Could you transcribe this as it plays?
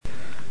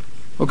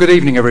Well, good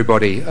evening,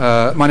 everybody.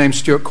 My name's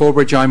Stuart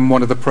Corbridge. I'm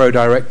one of the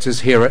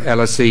pro-directors here at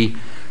LSE,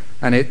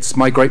 and it's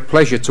my great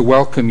pleasure to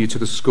welcome you to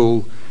the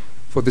school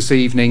for this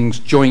evening's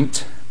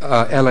joint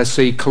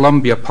LSE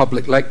Columbia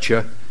Public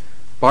Lecture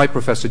by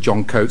Professor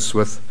John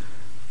Coatsworth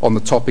on the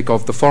topic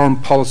of the foreign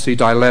policy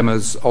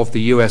dilemmas of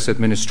the US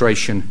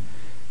administration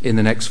in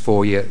the next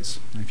 4 years.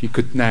 If you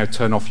could now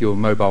turn off your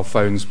mobile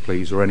phones,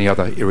 please, or any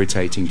other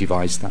irritating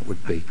device, that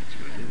would be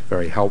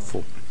very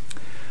helpful.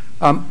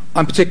 I'm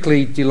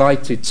particularly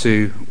delighted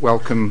to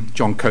welcome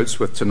John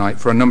Coatsworth tonight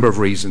for a number of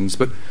reasons,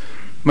 but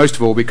most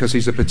of all because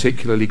he's a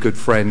particularly good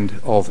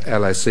friend of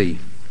LSE.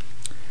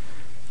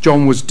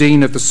 John was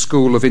Dean of the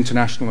School of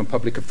International and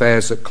Public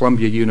Affairs at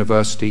Columbia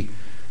University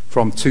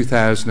from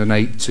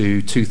 2008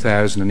 to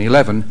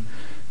 2011,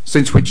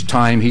 since which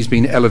time he's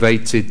been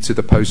elevated to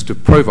the post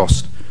of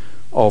provost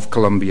of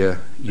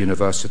Columbia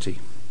University.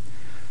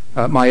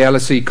 My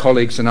LSE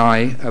colleagues and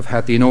I have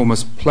had the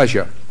enormous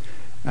pleasure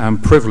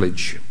and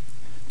privilege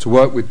to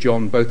work with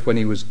John both when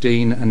he was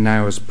Dean and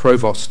now as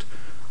Provost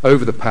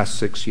over the past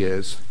 6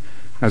 years,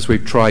 as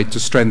we've tried to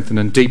strengthen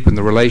and deepen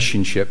the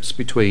relationships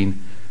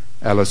between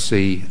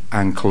LSE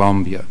and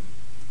Columbia.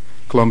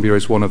 Columbia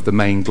is one of the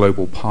main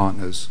global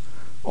partners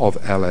of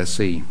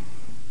LSE.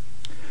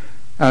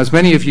 As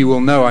many of you will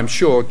know, I'm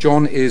sure,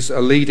 John is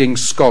a leading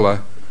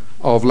scholar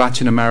of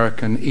Latin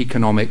American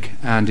economic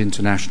and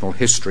international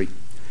history,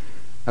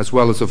 as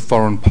well as of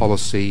foreign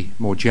policy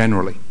more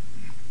generally.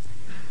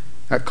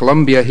 At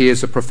Columbia, he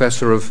is a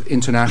professor of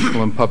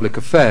international and public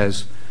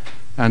affairs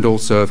and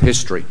also of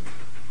history.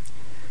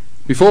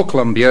 Before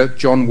Columbia,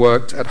 John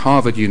worked at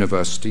Harvard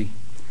University,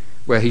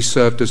 where he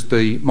served as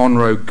the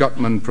Monroe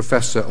Gutman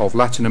Professor of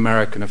Latin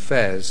American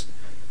Affairs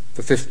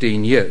for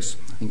 15 years,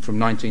 I think from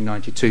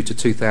 1992 to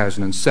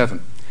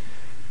 2007,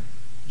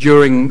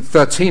 during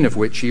 13 of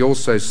which he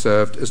also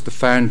served as the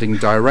founding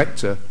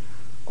director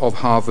of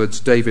Harvard's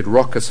David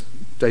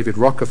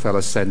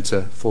Rockefeller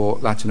Center for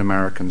Latin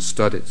American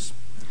Studies.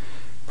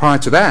 Prior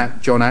to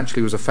that, John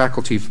actually was a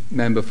faculty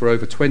member for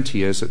over 20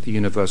 years at the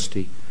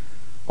University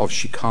of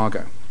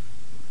Chicago.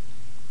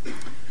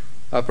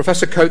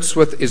 Professor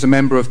Coatsworth is a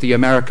member of the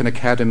American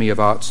Academy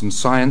of Arts and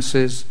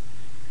Sciences,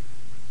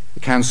 the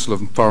Council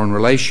of Foreign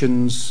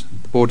Relations,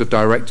 the Board of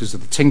Directors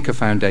of the Tinker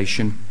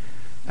Foundation,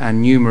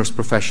 and numerous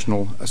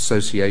professional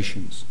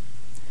associations.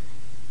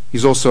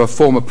 He's also a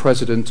former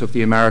president of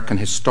the American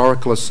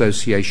Historical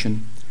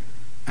Association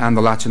and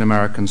the Latin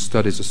American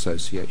Studies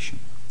Association.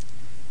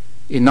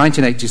 In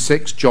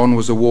 1986, John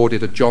was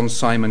awarded a John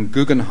Simon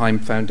Guggenheim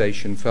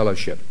Foundation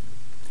Fellowship.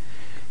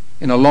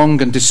 In a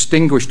long and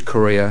distinguished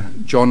career,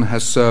 John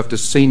has served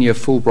as senior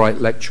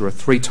Fulbright lecturer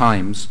 3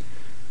 times,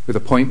 with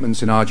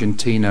appointments in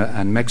Argentina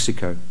and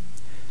Mexico,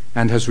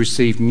 and has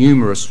received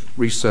numerous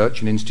research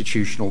and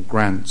institutional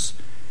grants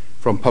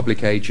from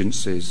public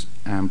agencies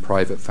and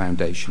private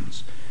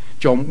foundations.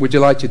 John, we're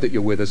delighted that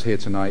you're with us here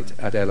tonight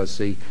at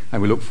LSE,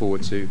 and we look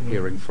forward to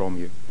hearing from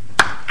you.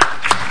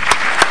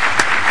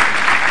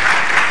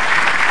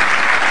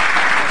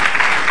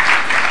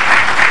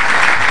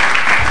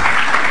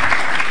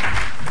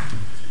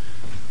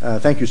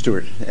 Thank you,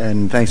 Stuart,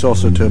 and thanks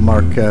also to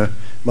Mark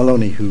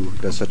Maloney, who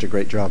does such a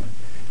great job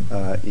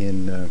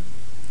in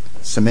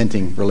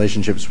cementing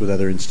relationships with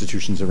other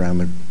institutions around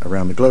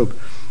the globe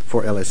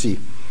for LSE.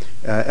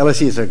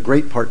 LSE is a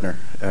great partner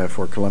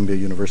for Columbia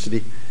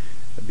University.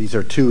 These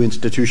are 2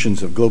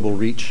 institutions of global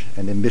reach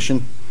and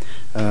ambition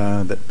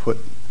that put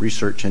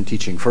research and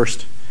teaching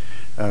first.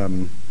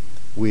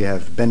 We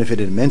have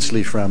benefited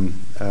immensely from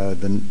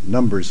the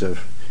numbers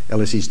of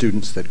LSE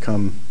students that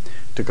come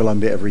to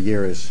Columbia every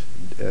year as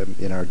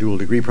in our dual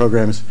degree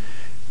programs.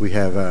 We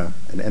have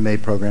an MA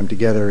program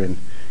together in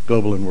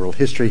global and world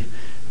history,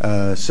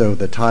 so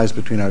the ties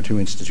between our 2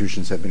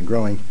 institutions have been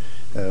growing.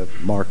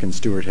 Mark and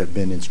Stuart have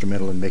been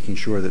instrumental in making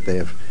sure that they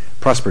have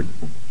prospered.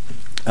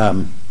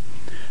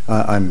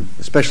 I'm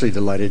especially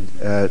delighted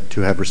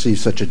to have received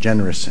such a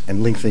generous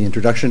and lengthy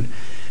introduction,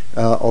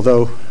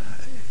 although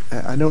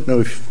I don't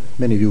know if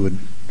many of you would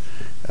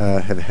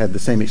have had the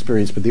same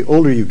experience, but the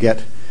older you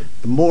get,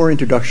 the more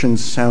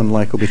introductions sound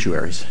like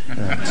obituaries.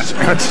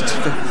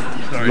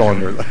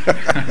 Longer.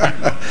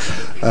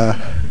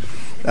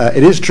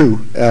 It is true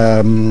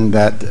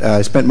that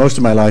I spent most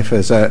of my life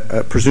as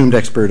a presumed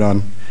expert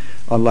on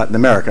Latin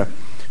America,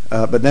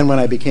 but then when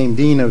I became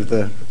Dean of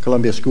the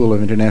Columbia School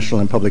of International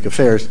and Public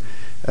Affairs,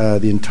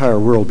 the entire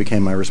world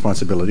became my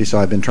responsibility, so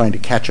I've been trying to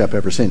catch up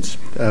ever since.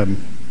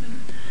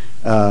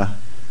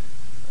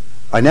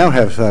 I now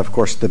have, of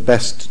course, the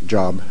best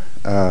job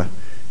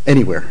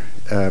anywhere,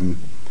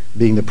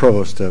 being the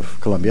provost of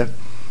Columbia,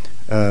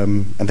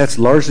 and that's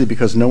largely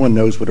because no one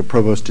knows what a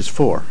provost is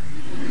for.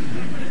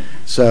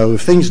 So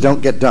if things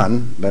don't get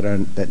done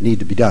that need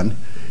to be done,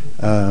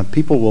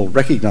 people will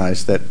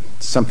recognize that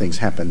something's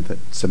happened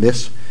that's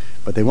amiss,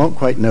 but they won't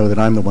quite know that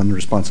I'm the one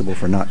responsible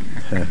for not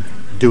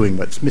doing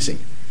what's missing.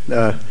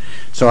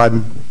 So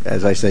I'm,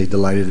 as I say,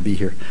 delighted to be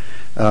here.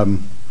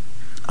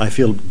 I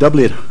feel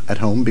doubly at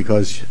home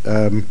because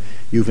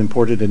you've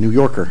imported a New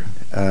Yorker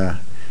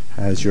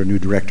as your new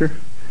director.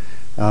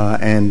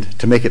 And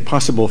to make it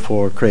possible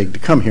for Craig to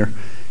come here,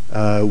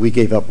 we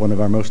gave up one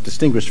of our most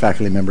distinguished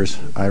faculty members,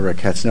 Ira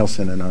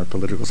Katz-Nelson, in our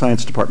political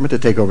science department to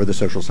take over the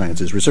Social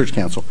Sciences Research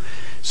Council.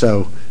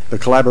 So the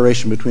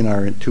collaboration between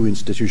our two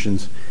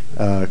institutions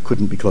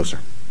couldn't be closer.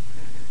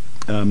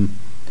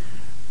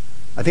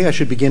 I think I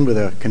should begin with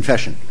a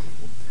confession.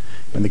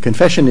 And the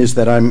confession is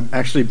that I'm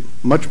actually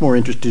much more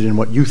interested in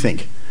what you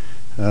think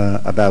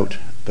about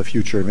the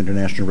future of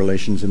international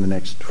relations in the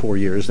next 4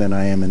 years than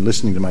I am in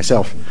listening to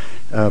myself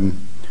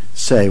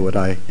say what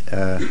I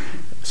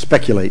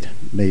speculate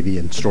may be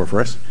in store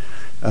for us.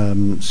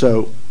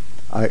 So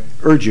I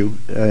urge you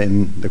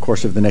in the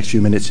course of the next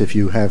few minutes, if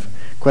you have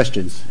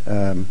questions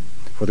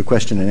for the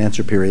question and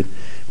answer period,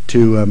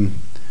 to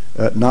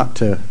not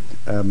to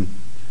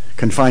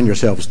confine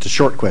yourselves to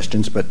short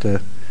questions, but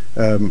to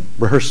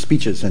rehearse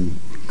speeches and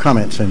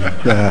comments and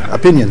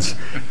opinions,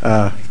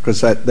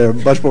 because they're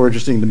much more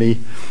interesting to me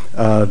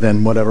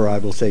than whatever I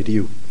will say to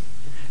you.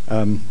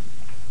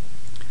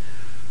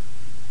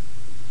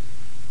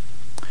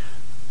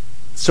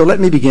 So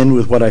let me begin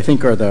with what I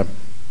think are the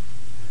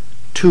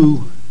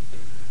two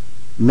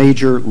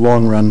major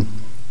long-run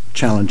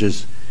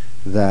challenges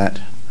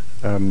that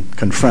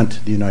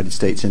confront the United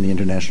States in the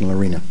international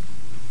arena.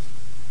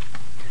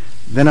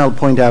 Then I'll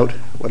point out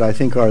what I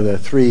think are the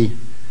three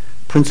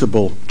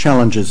principal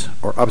challenges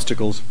or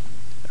obstacles,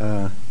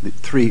 the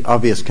three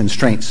obvious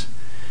constraints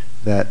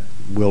that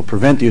will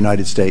prevent the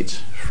United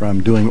States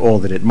from doing all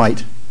that it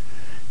might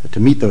to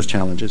meet those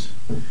challenges.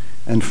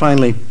 And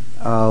finally,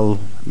 I'll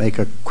make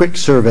a quick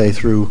survey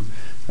through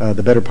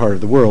the better part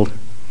of the world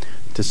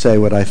to say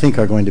what I think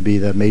are going to be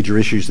the major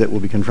issues that will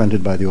be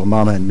confronted by the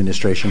Obama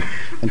administration,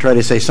 and try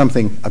to say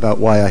something about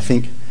why I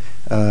think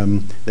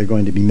they're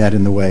going to be met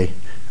in the way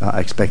I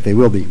expect they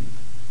will be,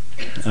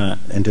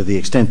 and to the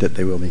extent that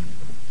they will be.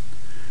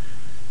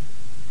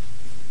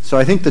 So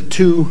I think the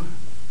two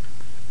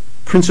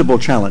principal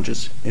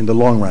challenges in the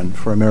long run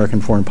for American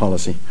foreign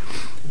policy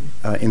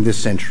in this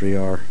century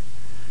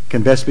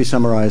can best be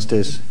summarized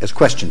as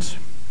questions.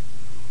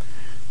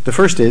 The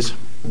first is,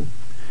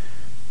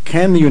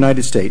 can the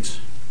United States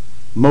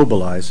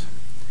mobilize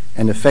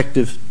and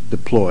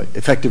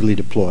effectively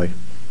deploy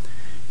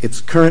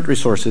its current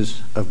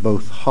resources of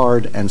both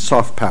hard and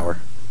soft power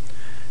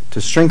to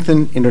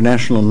strengthen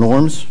international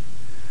norms,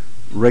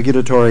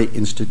 regulatory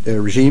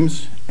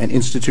regimes, and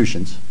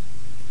institutions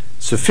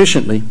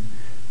sufficiently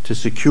to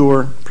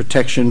secure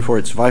protection for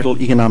its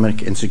vital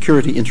economic and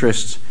security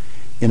interests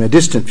in a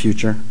distant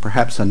future,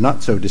 perhaps a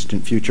not so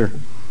distant future,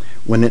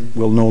 when it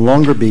will no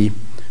longer be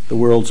the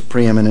world's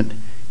preeminent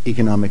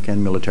economic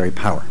and military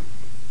power.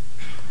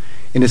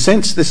 In a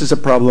sense, this is a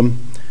problem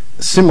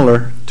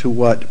similar to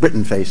what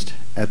Britain faced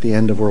at the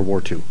end of World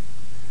War II.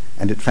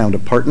 And it found a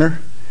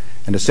partner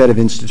and a set of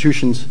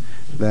institutions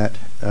that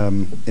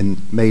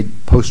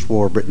made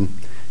post-war Britain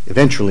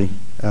eventually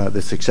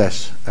the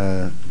success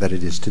that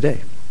it is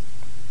today.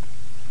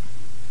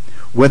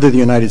 Whether the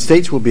United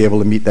States will be able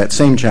to meet that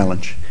same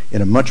challenge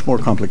in a much more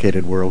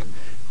complicated world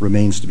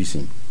remains to be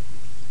seen.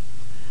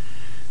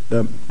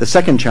 The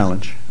second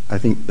challenge, I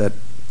think, that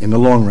in the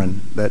long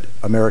run that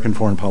American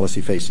foreign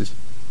policy faces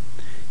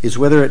is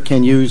whether it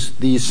can use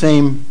these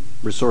same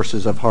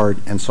resources of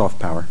hard and soft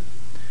power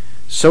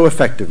so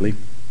effectively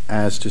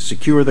as to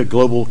secure the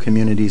global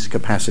community's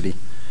capacity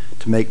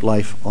to make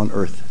life on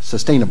Earth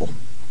sustainable.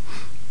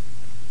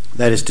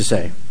 That is to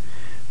say,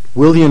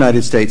 will the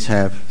United States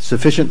have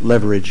sufficient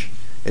leverage,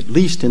 at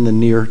least in the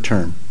near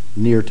to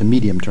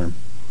medium term,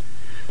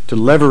 to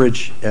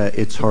leverage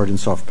its hard and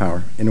soft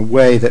power in a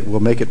way that will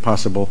make it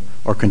possible,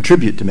 or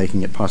contribute to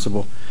making it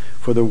possible,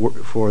 for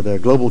the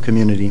global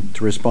community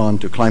to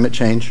respond to climate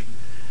change,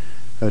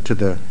 to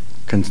the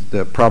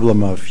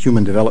problem of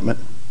human development,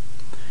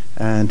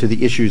 and to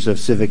the issues of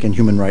civic and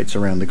human rights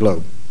around the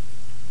globe.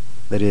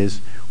 That is,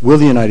 will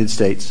the United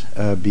States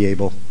be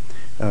able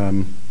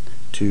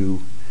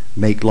to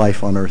make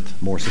life on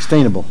Earth more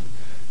sustainable,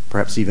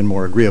 perhaps even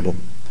more agreeable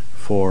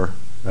for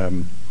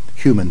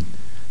human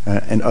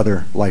and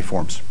other life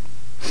forms?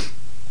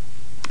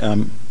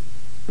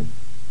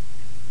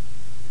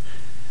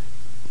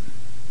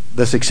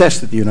 The success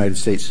that the United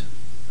States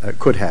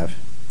could have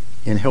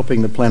in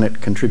helping the planet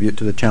contribute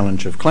to the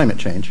challenge of climate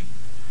change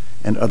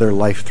and other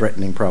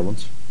life-threatening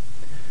problems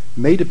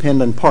may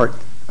depend in part,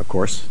 of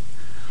course,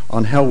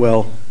 on how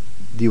well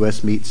the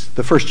U.S. meets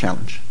the first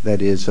challenge,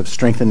 that is, of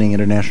strengthening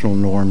international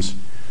norms,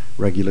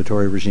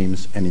 regulatory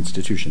regimes, and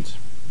institutions.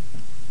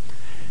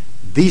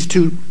 These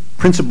two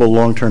principal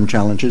long-term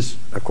challenges,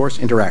 of course,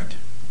 interact.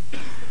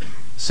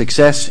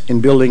 Success in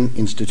building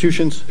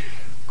institutions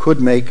could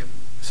make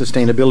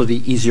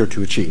sustainability easier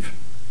to achieve,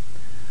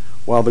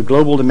 while the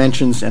global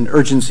dimensions and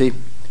urgency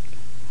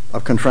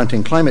of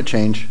confronting climate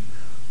change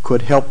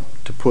could help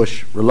to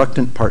push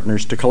reluctant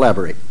partners to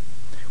collaborate,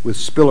 with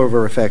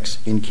spillover effects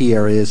in key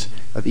areas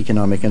of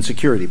economic and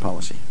security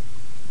policy.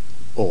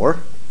 Or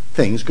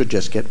things could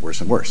just get worse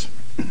and worse.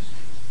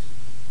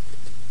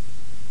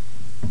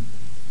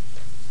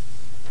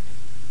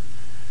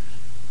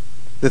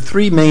 The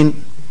three major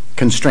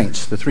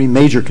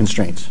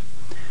constraints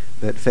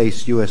that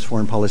face U.S.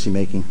 foreign policy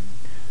making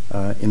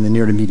in the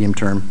near to medium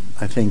term,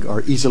 I think,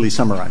 are easily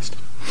summarized.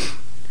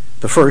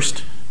 The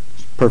first,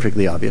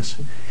 perfectly obvious,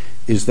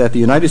 is that the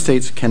United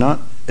States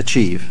cannot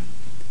achieve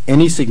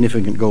any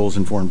significant goals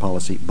in foreign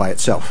policy by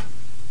itself.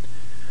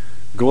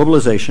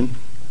 Globalization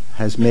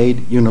has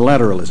made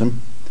unilateralism,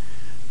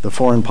 the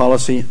foreign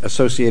policy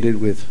associated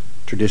with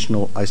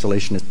traditional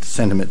isolationist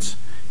sentiments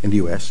in the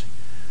U.S.,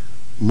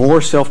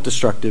 more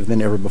self-destructive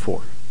than ever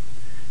before.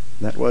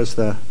 That was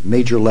the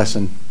major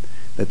lesson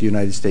that the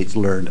United States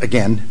learned,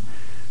 again,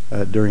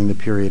 during the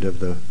period of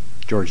the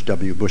George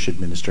W. Bush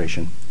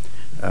administration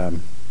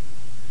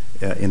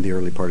in the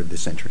early part of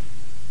this century.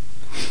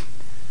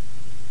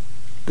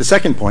 The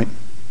second point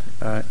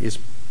is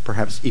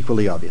perhaps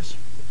equally obvious,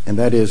 and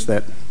that is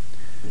that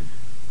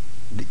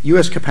the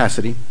U.S.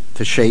 capacity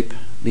to shape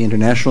the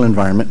international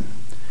environment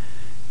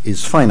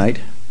is finite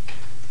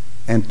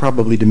and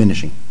probably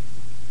diminishing.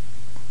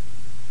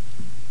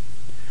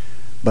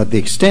 But the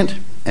extent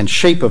and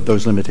shape of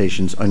those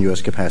limitations on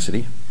U.S.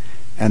 capacity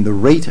and the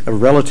rate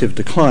of relative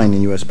decline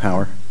in U.S.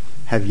 power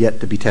have yet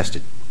to be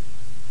tested.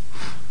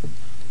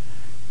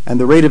 And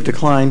the rate of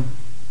decline,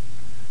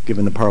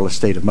 given the powerless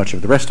state of much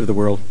of the rest of the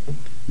world,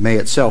 may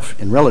itself,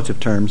 in relative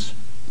terms,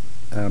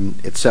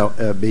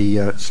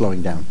 be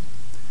slowing down.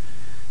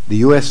 The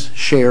U.S.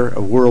 share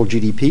of world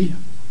GDP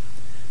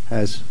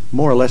has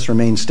more or less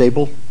remained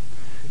stable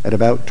at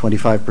about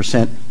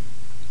 25%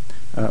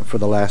 for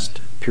the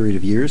last period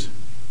of years.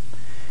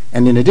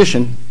 And in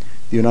addition,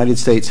 the United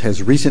States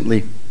has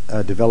recently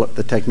developed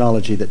the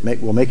technology that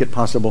will make it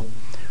possible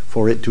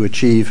for it to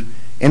achieve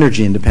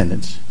energy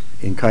independence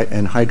in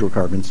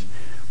hydrocarbons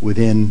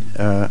within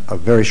a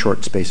very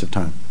short space of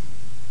time.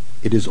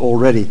 It has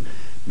already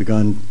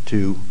begun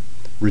to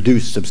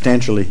reduce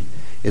substantially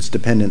its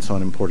dependence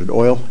on imported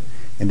oil,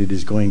 and it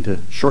is going to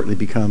shortly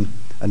become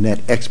a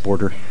net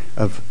exporter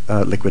of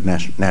liquid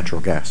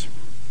natural gas.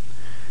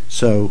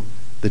 So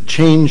the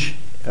change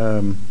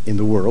in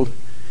the world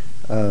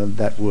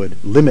that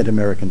would limit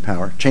American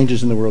power,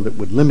 changes in the world that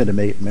would limit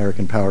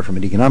American power from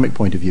an economic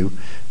point of view,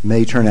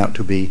 may turn out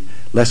to be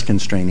less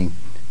constraining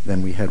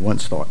than we had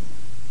once thought.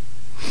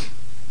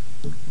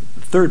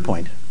 Third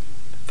point,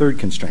 third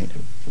constraint,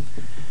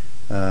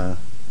 or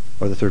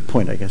the third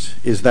point, I guess,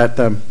 is that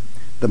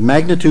the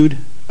magnitude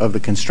of the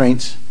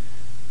constraints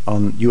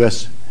on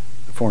U.S.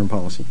 foreign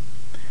policy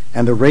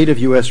and the rate of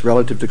U.S.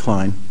 relative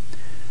decline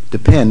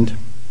depend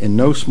in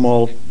no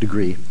small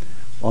degree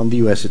on the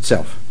U.S.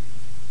 itself,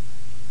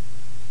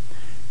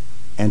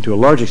 and to a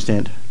large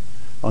extent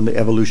on the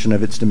evolution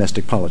of its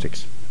domestic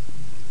politics.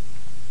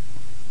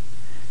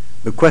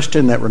 The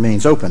question that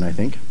remains open, I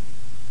think,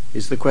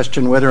 is the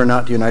question whether or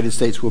not the United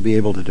States will be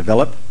able to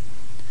develop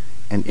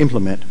and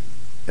implement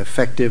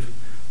effective,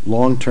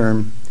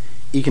 long-term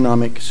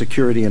economic,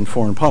 security, and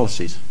foreign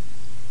policies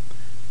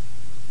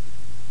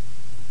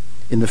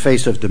in the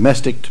face of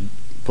domestic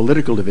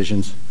political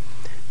divisions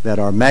that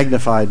are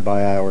magnified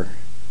by our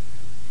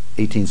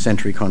 18th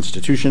century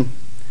Constitution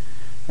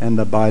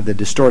and by the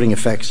distorting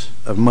effects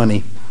of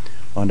money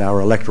on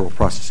our electoral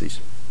processes.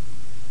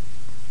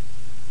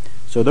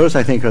 So those,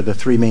 I think, are the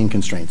three main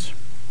constraints.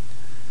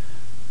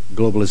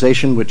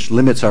 Globalization, which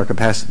limits our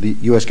capacity,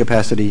 U.S.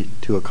 capacity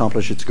to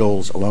accomplish its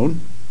goals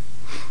alone.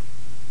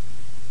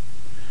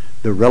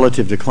 The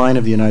relative decline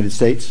of the United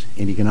States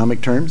in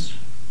economic terms,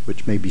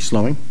 which may be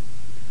slowing.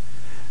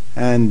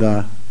 And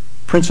the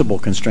principal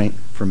constraint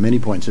from many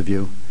points of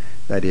view,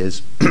 that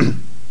is,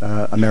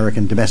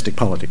 American domestic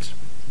politics.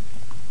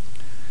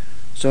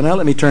 So now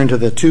let me turn to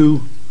the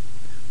two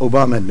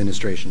Obama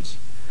administrations,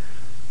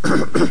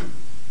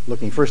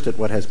 looking first at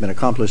what has been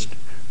accomplished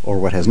or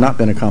what has not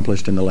been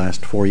accomplished in the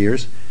last 4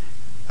 years,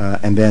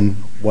 and then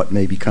what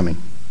may be coming.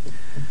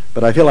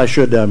 But I feel I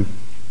should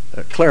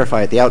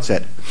clarify at the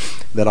outset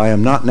that I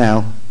am not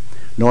now,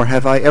 nor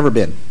have I ever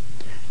been,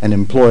 an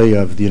employee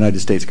of the United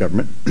States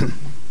government,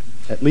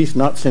 at least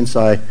not since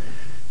I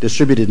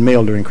distributed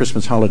mail during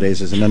Christmas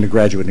holidays as an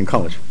undergraduate in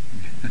college.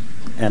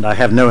 And I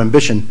have no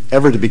ambition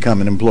ever to become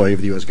an employee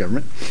of the U.S.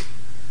 government,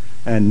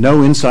 and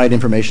no inside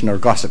information or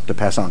gossip to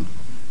pass on.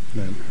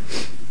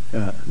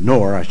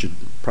 Nor, I should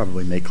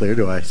probably make clear,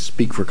 do I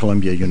speak for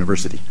Columbia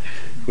University,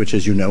 which,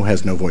 as you know,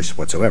 has no voice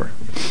whatsoever.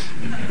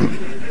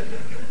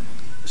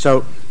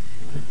 So,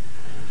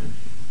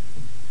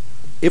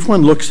 if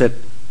one looks at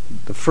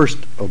the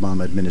first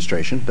Obama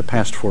administration, the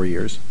past 4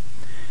 years,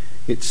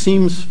 it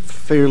seems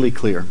fairly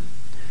clear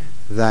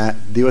that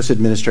the U.S.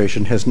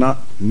 administration has not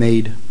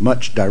made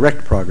much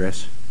direct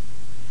progress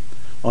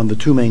on the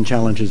two main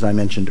challenges I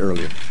mentioned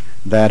earlier,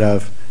 that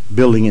of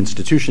building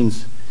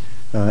institutions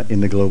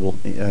in the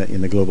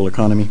global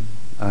economy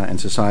and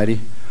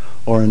society,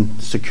 or in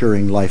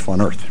securing life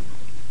on Earth.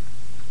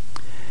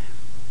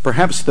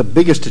 Perhaps the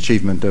biggest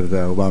achievement of the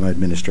Obama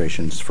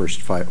administration's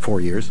first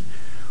 4 years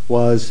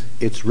was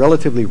its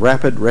relatively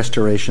rapid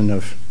restoration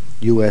of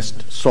U.S.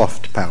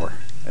 soft power,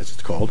 as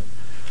it's called,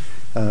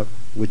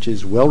 which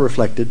is well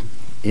reflected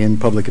in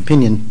public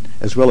opinion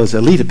as well as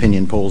elite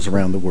opinion polls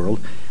around the world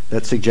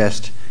that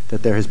suggest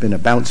that there has been a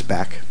bounce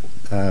back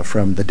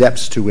from the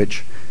depths to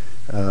which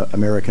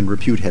American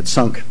repute had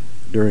sunk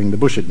during the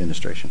Bush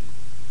administration.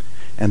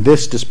 And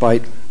this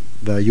despite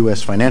the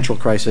U.S. financial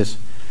crisis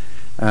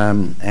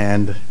and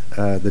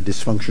the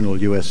dysfunctional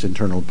U.S.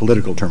 internal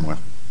political turmoil.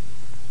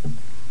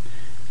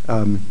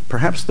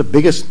 Perhaps the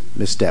biggest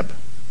misstep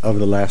of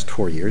the last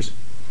 4 years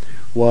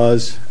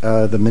was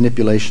the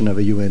manipulation of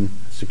a UN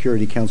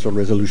Security Council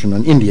resolution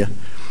on India,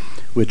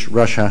 which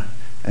Russia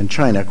and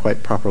China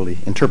quite properly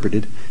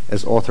interpreted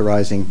as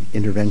authorizing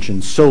intervention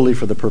solely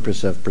for the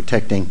purpose of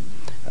protecting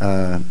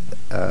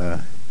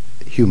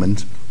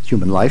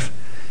human life,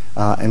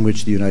 and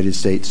which the United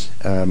States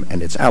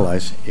and its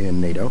allies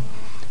in NATO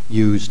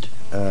used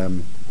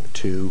as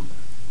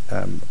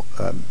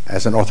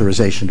an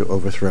authorization to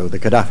overthrow the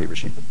Gaddafi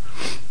regime.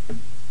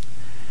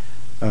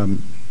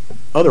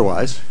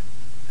 Otherwise,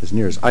 as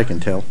near as I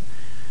can tell,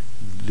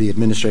 the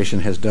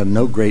administration has done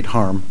no great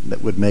harm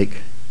that would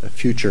make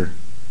future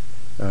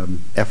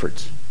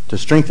efforts to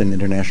strengthen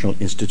international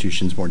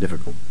institutions more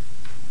difficult.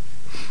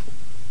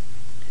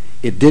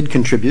 It did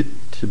contribute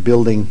to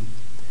building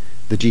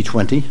the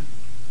G20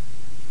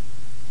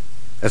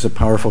 as a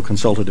powerful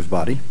consultative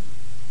body.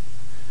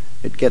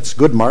 It gets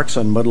good marks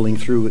on muddling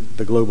through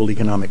the global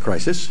economic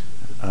crisis,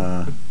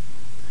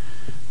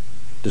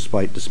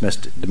 despite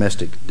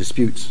domestic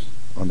disputes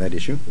on that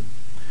issue.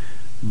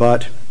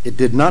 But it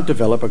did not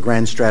develop a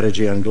grand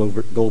strategy on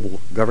global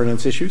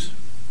governance issues,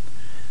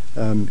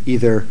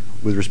 either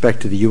with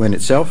respect to the UN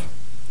itself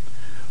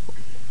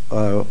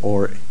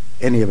or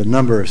any of a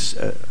number of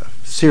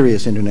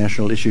serious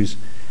international issues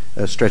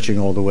stretching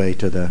all the way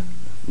to the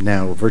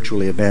now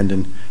virtually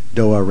abandoned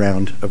Doha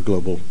round of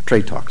global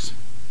trade talks.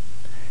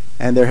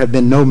 And there have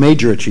been no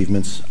major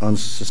achievements on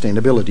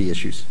sustainability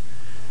issues,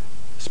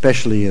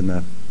 especially in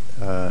the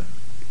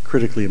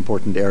critically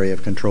important area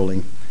of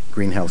controlling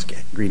greenhouse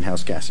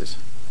gases.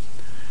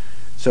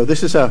 So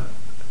this is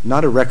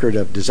not a record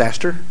of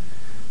disaster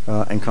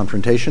and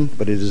confrontation,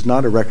 but it is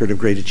not a record of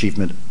great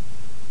achievement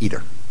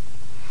either.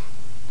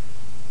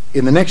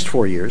 In the next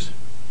 4 years,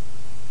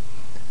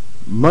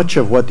 much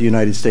of what the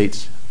United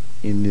States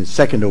in the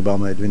second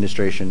Obama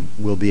administration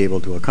will be able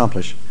to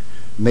accomplish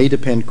may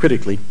depend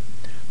critically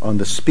on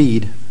the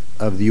speed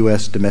of the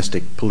U.S.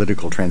 domestic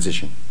political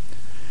transition,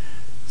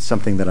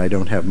 something that I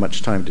don't have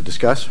much time to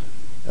discuss.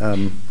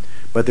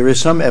 But there is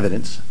some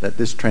evidence that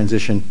this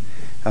transition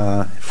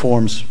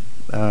forms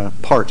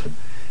part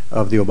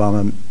of the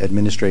Obama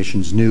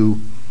administration's new,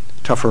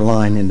 tougher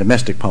line in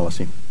domestic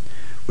policy,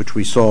 which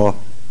we saw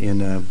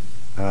in a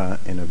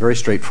very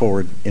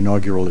straightforward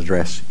inaugural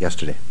address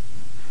yesterday.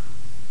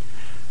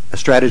 A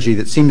strategy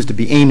that seems to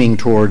be aiming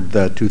toward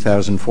the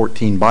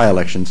 2014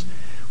 by-elections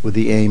with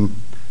the aim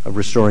of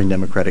restoring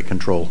democratic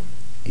control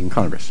in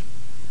Congress.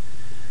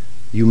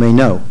 You may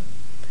know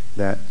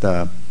that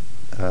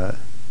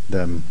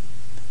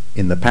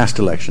in the past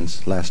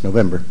elections last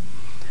November,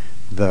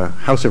 the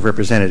House of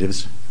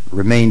Representatives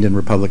remained in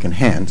Republican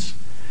hands,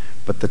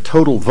 but the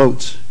total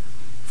votes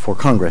for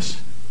Congress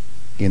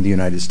in the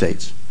United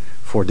States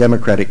for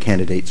Democratic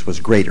candidates was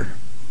greater.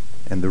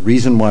 And the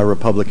reason why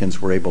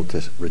Republicans were able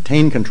to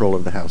retain control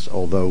of the House,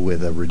 although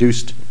with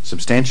a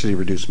substantially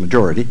reduced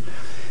majority,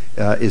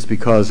 is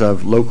because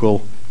of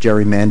local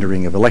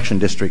gerrymandering of election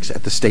districts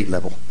at the state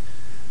level.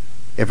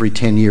 Every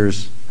 10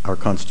 years, our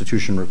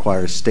Constitution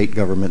requires state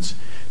governments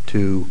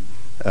to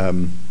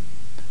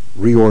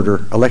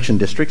reorder election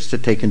districts to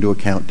take into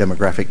account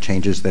demographic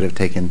changes that have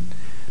taken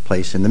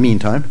place in the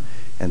meantime.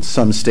 And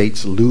some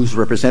states lose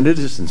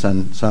representatives, and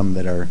some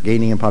that are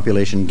gaining in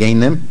population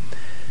gain them.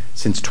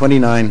 Since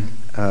 29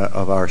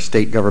 of our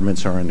state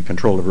governments are in the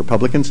control of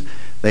Republicans,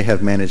 they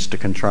have managed to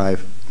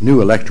contrive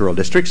new electoral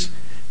districts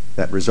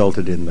that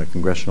resulted in the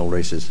congressional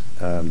races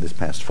this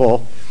past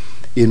fall,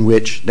 in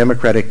which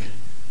Democratic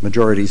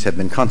majorities have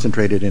been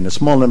concentrated in a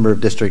small number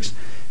of districts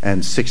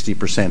and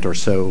 60% or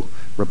so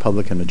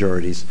Republican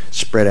majorities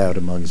spread out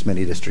among as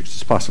many districts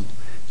as possible.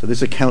 So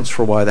this accounts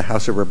for why the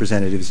House of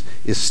Representatives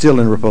is still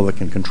in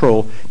Republican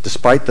control,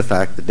 despite the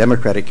fact that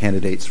Democratic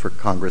candidates for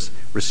Congress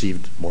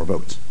received more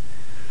votes.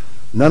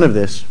 None of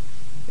this,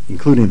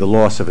 including the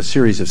loss of a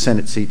series of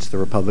Senate seats the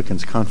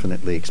Republicans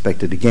confidently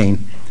expected to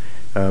gain,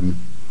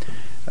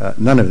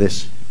 none of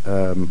this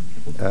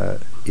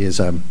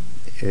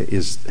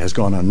has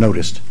gone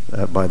unnoticed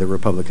by the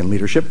Republican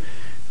leadership,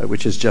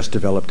 which has just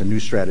developed a new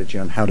strategy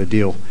on how to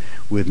deal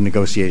with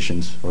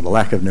negotiations, or the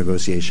lack of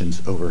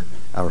negotiations, over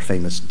our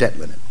famous debt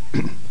limit.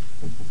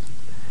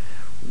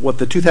 What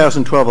the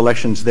 2012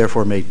 elections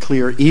therefore made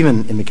clear,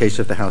 even in the case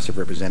of the House of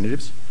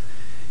Representatives,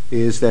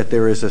 is that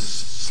there is a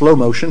slow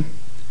motion,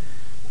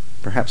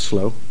 perhaps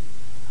slow,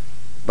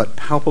 but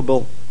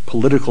palpable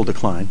political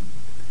decline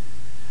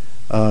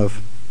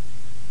of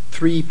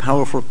three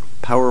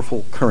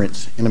powerful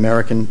currents in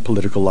American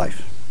political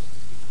life.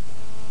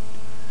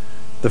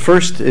 The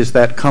first is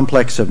that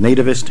complex of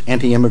nativist,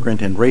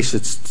 anti-immigrant, and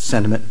racist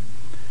sentiment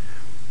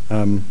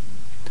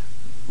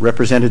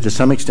represented to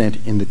some extent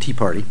in the Tea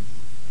Party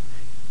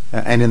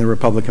and in the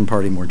Republican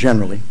Party more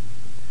generally,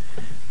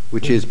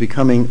 which is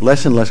becoming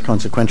less and less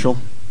consequential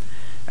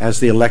as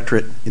the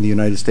electorate in the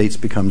United States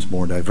becomes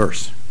more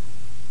diverse.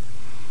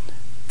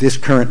 This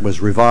current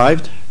was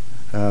revived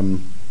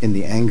in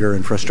the anger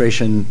and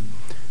frustration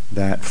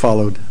that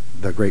followed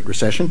the Great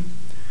Recession,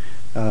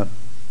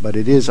 but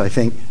it is, I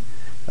think,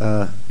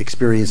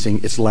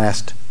 experiencing its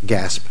last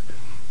gasp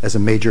as a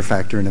major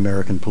factor in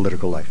American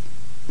political life.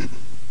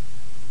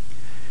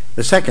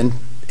 The second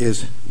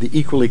is the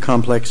equally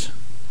complex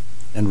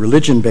and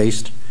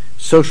religion-based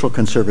social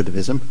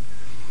conservatism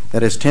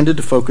that has tended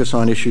to focus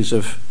on issues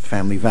of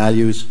family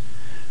values,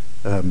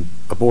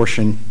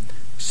 abortion,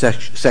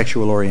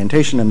 sexual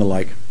orientation, and the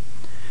like,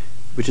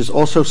 which is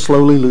also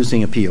slowly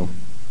losing appeal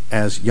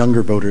as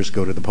younger voters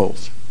go to the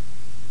polls.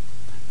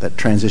 That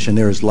transition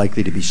there is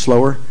likely to be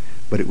slower,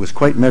 but it was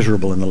quite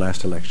measurable in the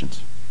last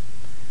elections.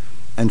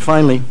 And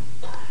finally,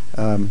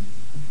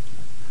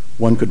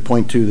 one could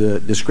point to the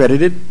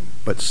discredited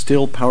but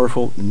still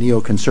powerful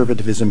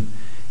neoconservatism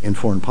in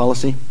foreign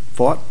policy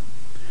thought,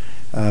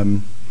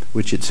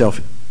 which itself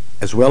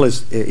as well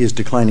is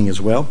declining as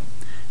well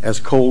as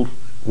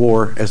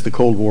the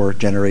Cold War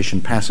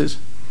generation passes.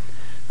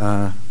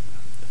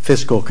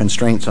 Fiscal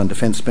constraints on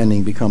defense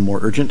spending become more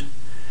urgent,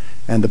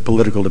 and the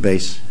political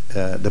base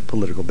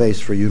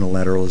for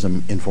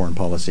unilateralism in foreign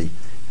policy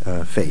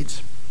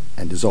fades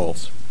and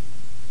dissolves.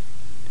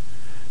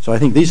 So I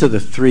think these are the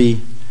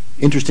three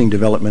interesting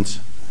developments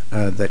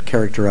that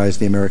characterize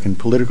the American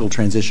political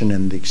transition,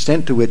 and the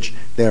extent to which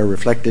they are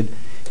reflected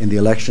in the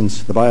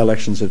elections, the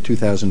by-elections of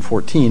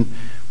 2014,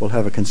 will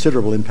have a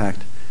considerable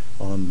impact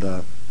on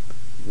the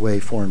way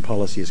foreign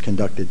policy is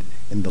conducted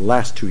in the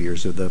last 2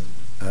 years of the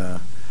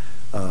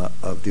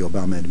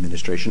Obama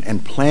administration,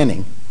 and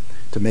planning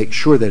to make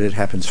sure that it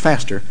happens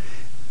faster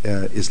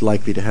is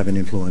likely to have an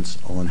influence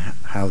on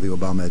how the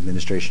Obama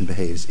administration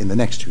behaves in the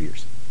next 2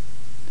 years.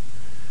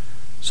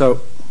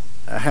 So,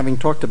 having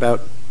talked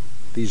about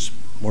these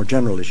more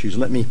general issues,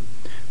 let me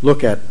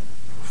look at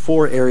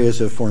 4 areas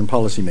of foreign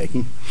policy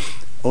making,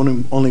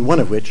 only one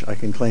of which I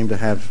can claim to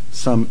have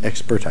some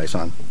expertise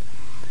on.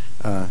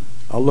 I'll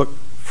look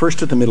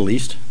first at the Middle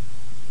East,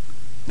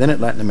 then at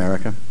Latin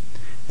America,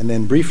 and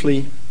then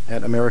briefly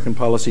at American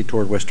policy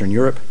toward Western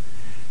Europe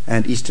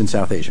and East and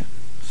South Asia,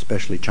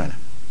 especially China.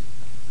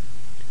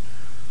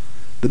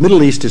 The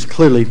Middle East is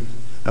clearly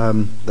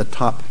the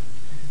top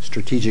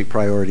strategic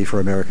priority for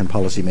American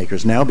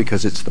policymakers now,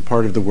 because it's the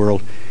part of the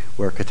world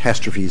where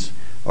catastrophes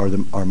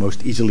are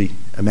most easily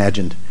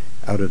imagined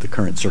out of the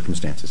current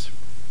circumstances.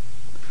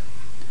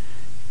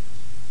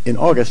 In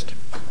August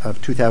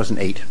of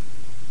 2008,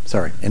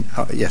 in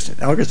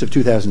August of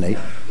 2008,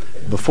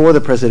 before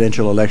the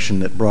presidential election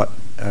that brought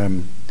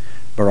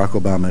Barack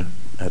Obama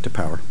to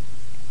power,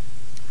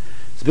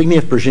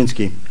 Zbigniew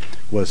Brzezinski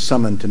was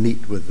summoned to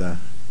meet with the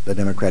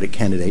Democratic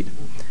candidate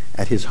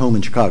at his home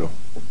in Chicago,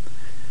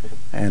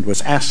 and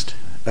was asked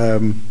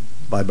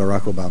by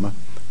Barack Obama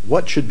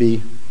what should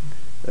be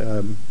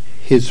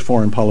his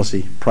foreign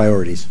policy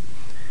priorities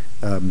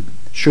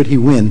should he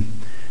win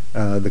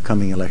the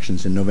coming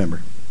elections in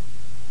November.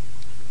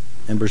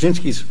 And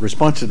Brzezinski's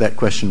response to that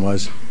question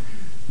was,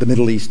 the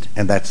Middle East,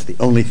 and that's the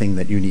only thing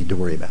that you need to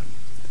worry about.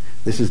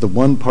 This is the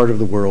one part of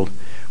the world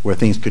where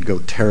things could go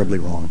terribly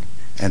wrong,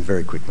 and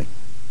very quickly.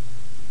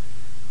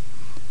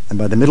 And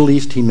by the Middle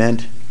East, he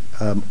meant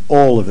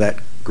all of that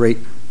great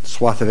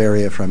swath of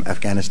area from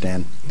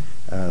Afghanistan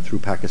through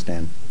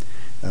Pakistan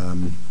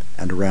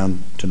and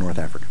around to North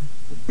Africa.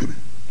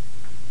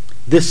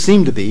 This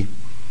seemed to be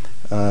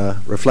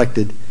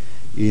reflected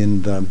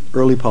in the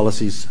early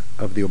policies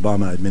of the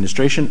Obama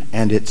administration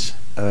and its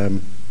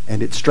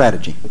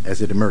strategy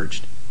as it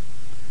emerged.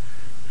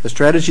 The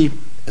strategy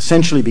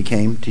essentially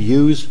became to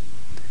use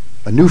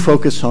a new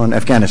focus on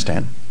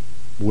Afghanistan,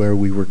 where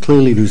we were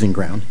clearly losing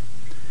ground,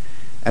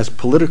 as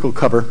political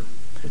cover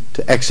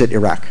to exit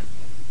Iraq.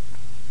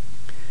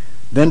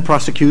 Then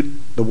prosecute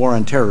the war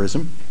on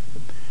terrorism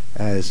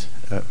as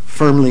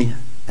firmly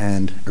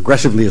and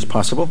aggressively as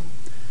possible,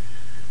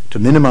 to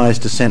minimize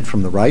dissent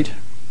from the right,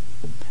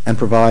 and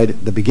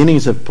provide the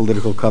beginnings of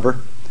political cover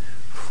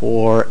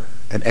for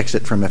an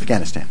exit from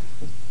Afghanistan.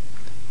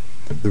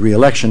 The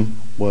re-election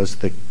was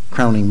the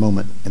crowning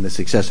moment in the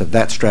success of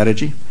that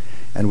strategy,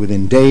 and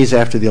within days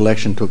after the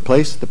election took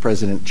place, the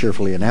president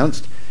cheerfully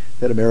announced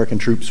that American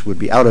troops would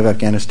be out of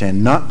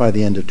Afghanistan not by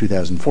the end of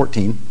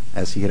 2014,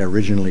 as he had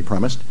originally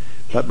promised,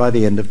 but by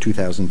the end of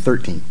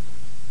 2013.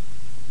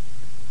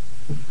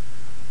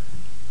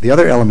 The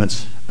other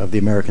elements of the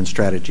American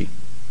strategy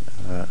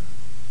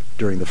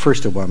during the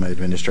first Obama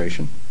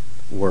administration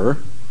were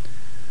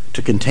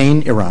to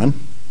contain Iran,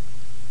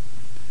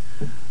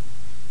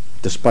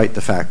 despite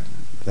the fact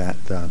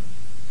that the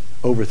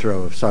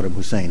overthrow of Saddam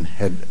Hussein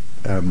had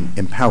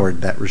empowered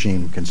that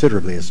regime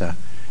considerably as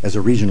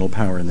a regional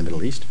power in the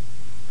Middle East,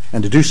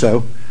 and to do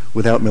so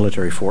without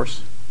military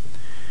force,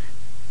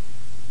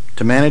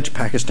 to manage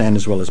Pakistan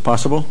as well as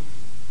possible,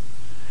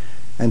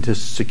 and to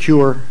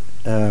secure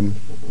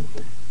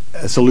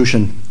a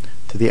solution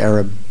to the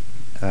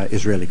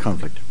Arab-Israeli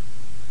conflict.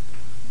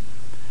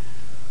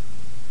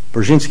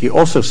 Brzezinski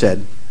also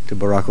said to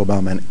Barack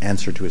Obama in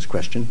answer to his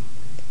question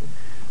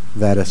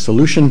that a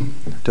solution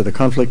to the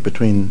conflict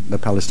between the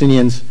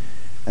Palestinians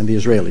and the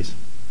Israelis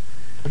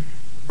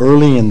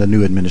early in the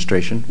new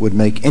administration would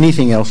make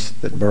anything else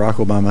that Barack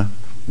Obama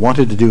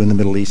wanted to do in the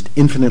Middle East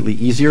infinitely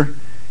easier,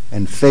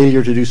 and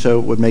failure to do so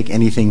would make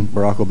anything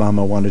Barack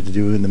Obama wanted to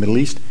do in the Middle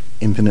East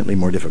infinitely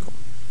more difficult.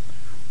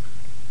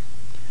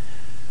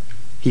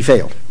 He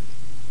failed.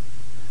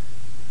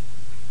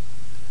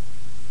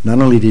 Not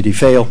only did he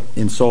fail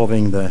in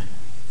solving the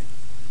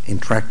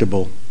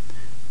intractable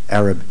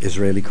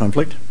Arab-Israeli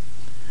conflict,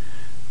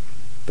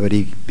 but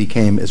he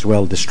became as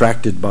well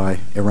distracted by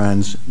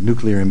Iran's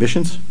nuclear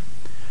ambitions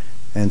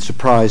and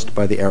surprised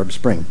by the Arab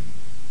Spring.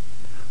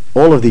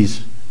 All of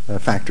these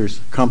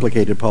factors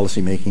complicated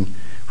policymaking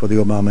for the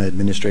Obama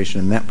administration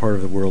in that part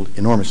of the world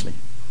enormously.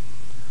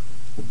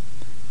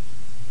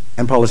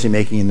 And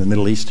policymaking in the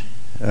Middle East,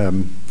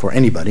 for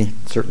anybody,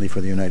 certainly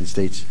for the United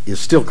States, is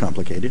still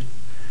complicated.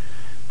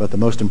 But the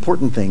most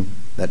important thing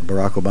that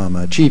Barack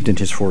Obama achieved in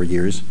his 4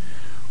 years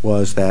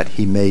was that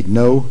he made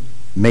no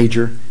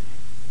major,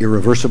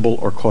 irreversible,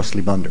 or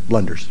costly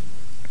blunders.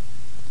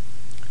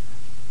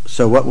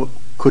 So what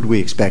could we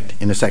expect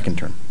in a second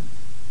term?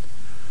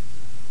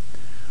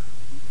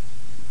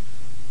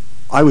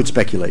 I would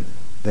speculate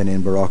that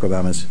in Barack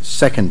Obama's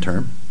second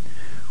term,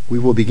 we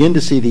will begin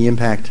to see the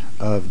impact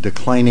of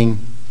declining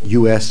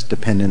U.S.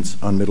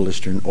 dependence on Middle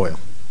Eastern oil.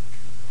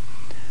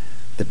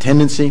 The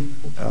tendency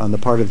on the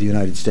part of the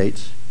United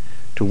States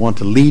to want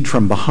to lead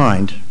from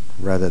behind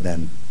rather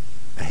than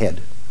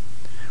ahead,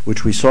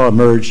 which we saw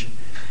emerge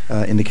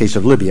in the case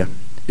of Libya,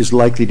 is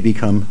likely to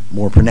become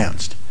more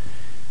pronounced.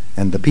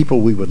 And the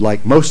people we would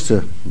like most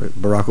to,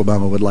 Barack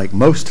Obama would like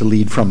most to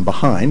lead from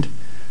behind,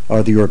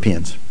 are the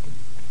Europeans.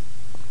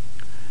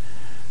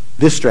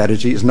 This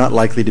strategy is not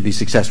likely to be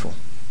successful,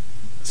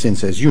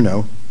 since, as you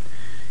know,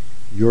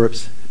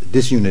 Europe's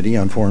disunity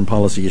on foreign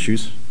policy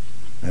issues,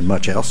 and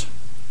much else,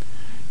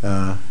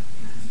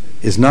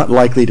 is not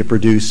likely to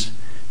produce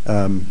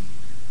a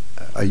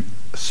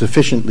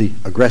sufficiently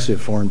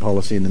aggressive foreign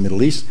policy in the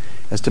Middle East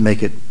as to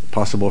make it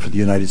possible for the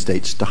United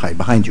States to hide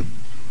behind you.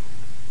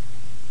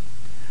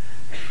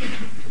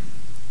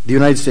 The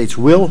United States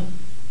will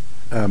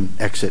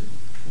exit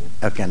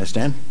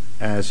Afghanistan,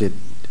 as it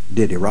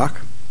did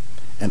Iraq,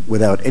 and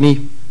without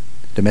any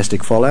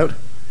domestic fallout,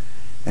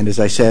 and as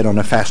I said, on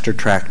a faster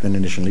track than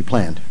initially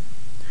planned.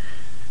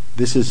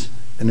 This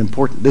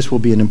will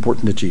be an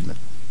important achievement.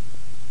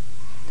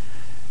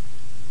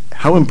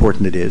 How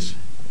important it is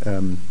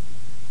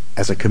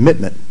as a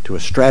commitment to a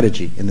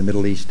strategy in the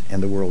Middle East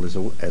and the world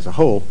as a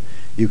whole,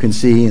 you can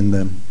see in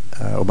the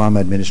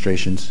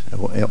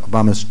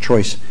Obama's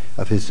choice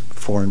of his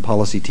foreign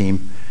policy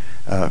team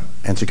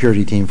and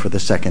security team for the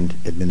second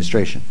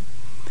administration.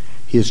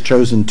 He has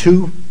chosen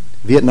 2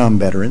 Vietnam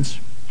veterans,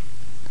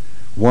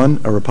 one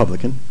a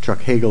Republican,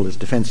 Chuck Hagel as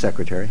Defense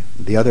Secretary,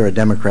 the other a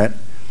Democrat,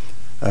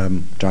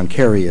 John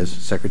Kerry as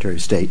Secretary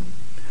of State,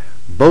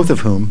 both of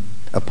whom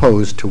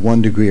opposed to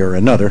one degree or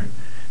another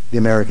the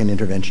American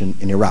intervention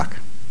in Iraq.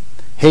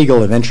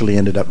 Hagel eventually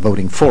ended up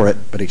voting for it,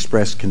 but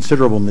expressed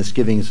considerable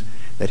misgivings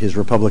that his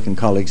Republican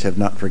colleagues have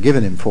not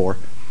forgiven him for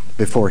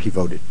before he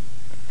voted.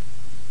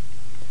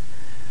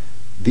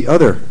 The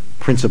other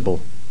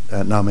principal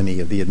nominee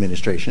of the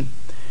administration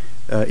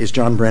is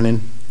John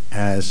Brennan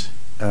as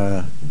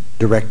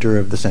director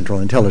of the Central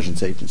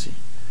Intelligence Agency.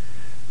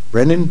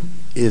 Brennan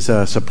is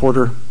a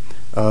supporter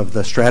of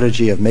the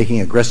strategy of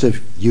making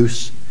aggressive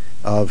use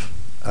of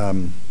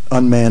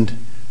unmanned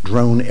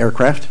drone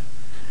aircraft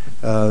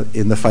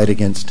in the fight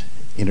against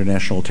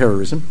international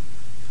terrorism,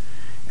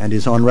 and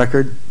is on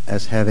record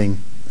as having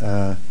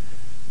the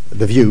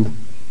view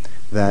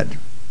that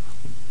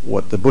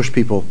what the Bush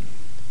people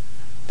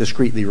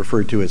discreetly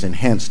referred to as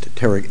enhanced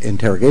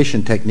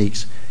interrogation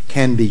techniques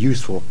can be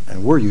useful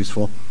and were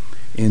useful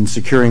in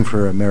securing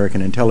for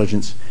American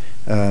intelligence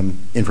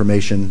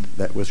information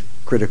that was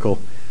critical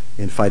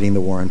in fighting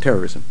the war on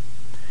terrorism.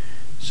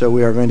 So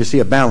we are going to see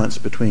a balance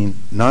between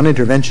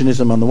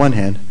non-interventionism on the one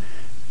hand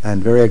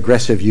and very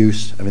aggressive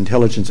use of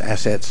intelligence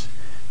assets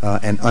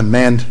and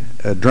unmanned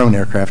drone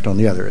aircraft on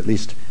the other. At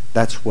least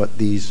that's what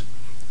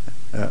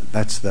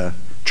that's the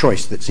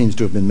choice that seems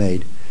to have been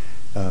made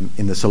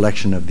in the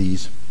selection of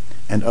these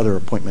and other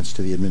appointments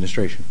to the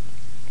administration.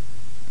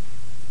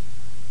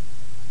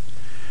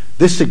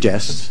 This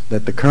suggests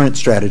that the current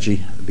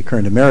strategy, the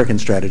current American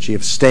strategy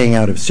of staying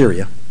out of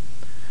Syria,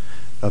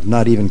 of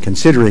not even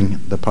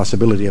considering the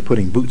possibility of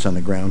putting boots on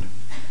the ground,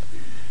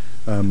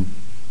 and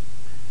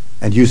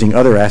using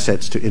other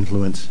assets to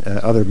influence,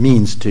 other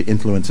means to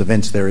influence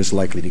events there, is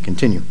likely to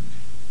continue.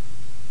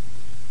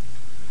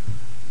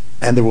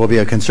 And there will be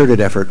a concerted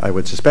effort, I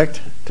would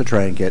suspect, to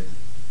try and get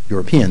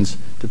Europeans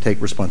to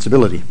take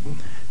responsibility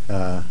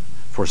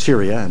for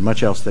Syria and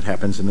much else that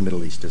happens in the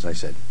Middle East, as I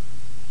said.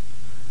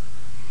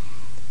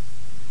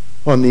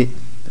 On the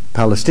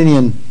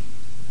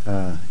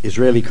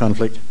Palestinian-Israeli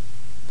conflict,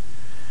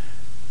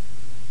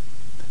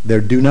 there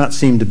do not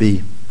seem to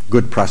be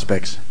good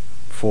prospects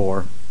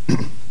for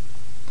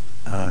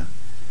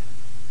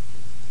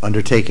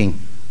undertaking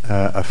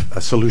a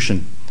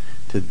solution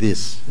to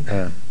this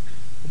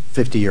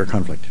 50-year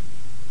conflict.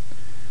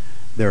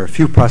 There are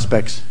few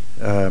prospects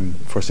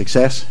for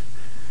success,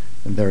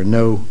 and there are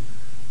no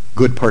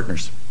good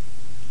partners.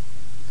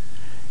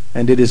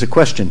 And it is a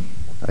question,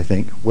 I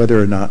think,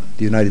 whether or not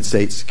the United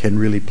States can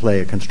really play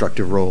a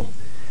constructive role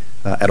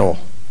at all.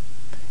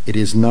 It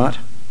is not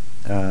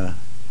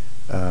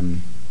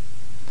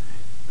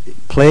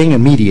playing a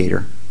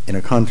mediator in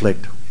a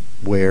conflict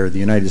where the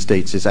United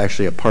States is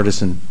actually a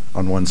partisan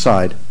on one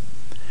side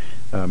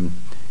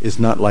is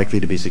not likely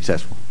to be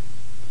successful.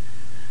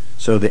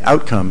 So the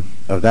outcome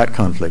of that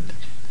conflict,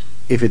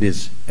 if it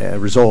is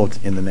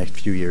resolved in the next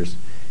few years,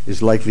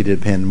 is likely to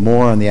depend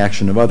more on the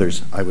action of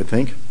others, I would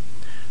think,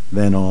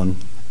 than on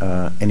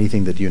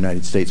anything that the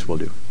United States will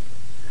do.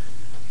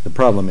 The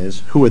problem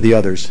is, who are the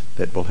others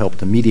that will help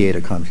to mediate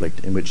a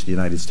conflict in which the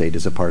United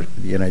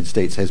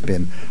States has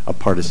been a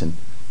partisan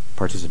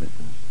participant?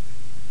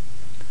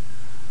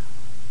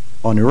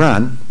 On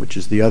Iran, which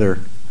is the other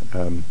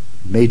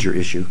major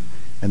issue,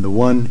 and the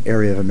one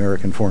area of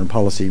American foreign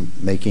policy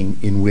making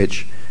in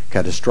which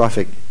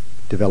catastrophic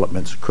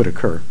developments could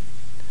occur,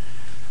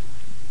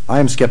 I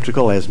am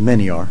skeptical, as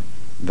many are,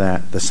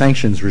 that the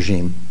sanctions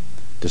regime,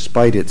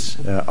 despite its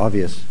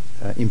obvious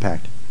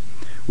impact,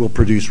 will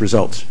produce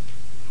results.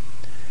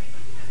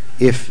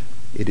 If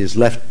it is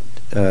left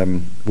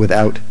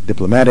without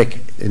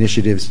diplomatic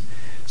initiatives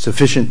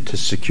sufficient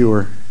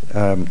to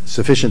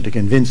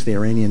convince the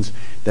Iranians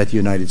that the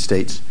United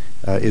States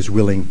is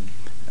willing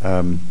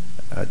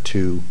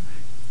to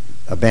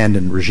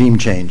abandon regime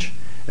change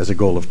as a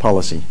goal of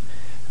policy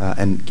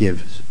and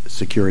give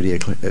security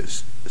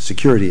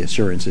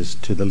assurances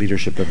to the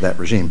leadership of that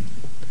regime.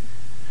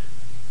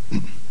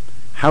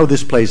 How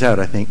this plays out,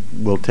 I think,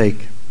 will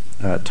take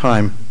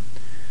time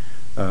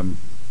to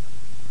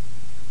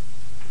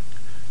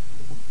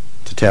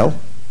tell.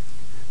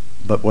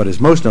 But what is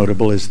most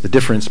notable is the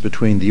difference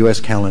between the U.S.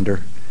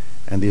 calendar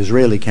and the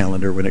Israeli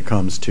calendar when it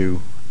comes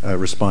to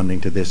responding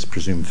to this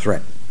presumed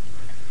threat.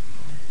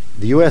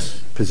 The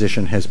U.S.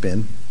 position has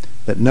been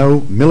that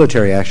no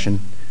military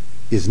action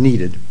is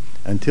needed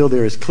until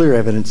there is clear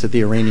evidence that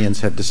the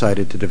Iranians have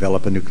decided to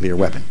develop a nuclear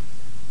weapon.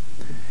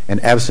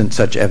 And absent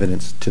such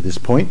evidence to this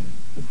point,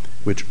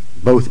 which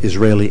both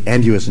Israeli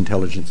and U.S.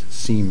 intelligence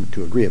seem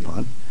to agree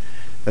upon,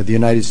 the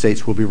United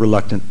States will be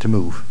reluctant to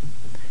move,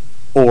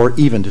 or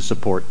even to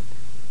support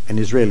an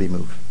Israeli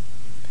move.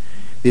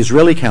 The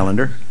Israeli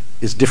calendar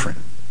is different.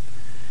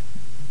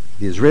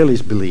 The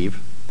Israelis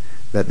believe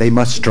that they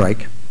must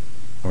strike,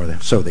 or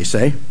so they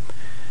say,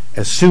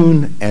 as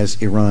soon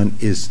as Iran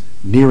is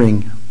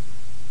nearing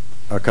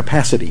a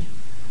capacity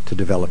to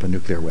develop a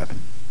nuclear weapon,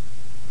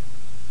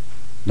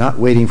 not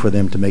waiting for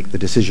them to make the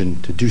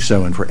decision to do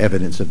so and for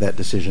evidence of that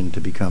decision to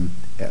become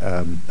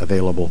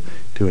available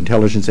to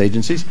intelligence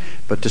agencies,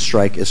 but to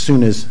strike as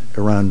soon as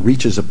Iran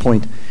reaches a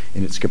point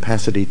in its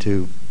capacity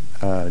to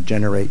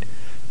generate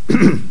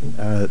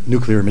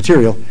nuclear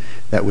material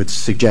that would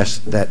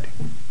suggest that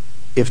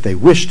if they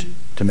wished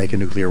to make a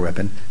nuclear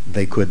weapon,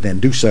 they could then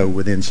do so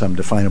within some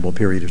definable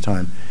period of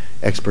time.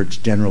 Experts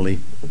generally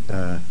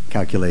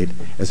calculate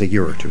as a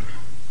year or two.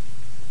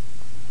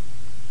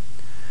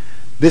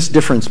 This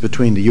difference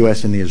between the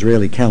U.S. and the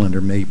Israeli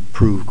calendar may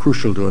prove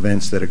crucial to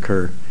events that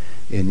occur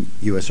in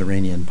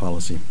U.S.-Iranian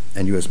policy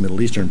and U.S.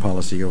 Middle Eastern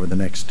policy over the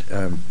next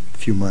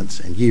few months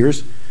and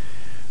years.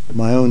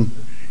 My own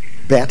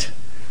bet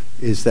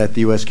is that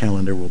the U.S.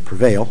 calendar will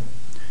prevail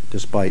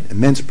despite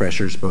immense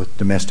pressures, both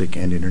domestic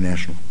and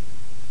international.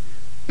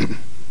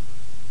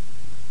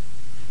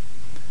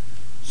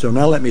 So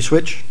now let me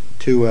switch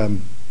to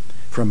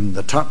from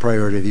the top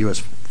priority of the U.S.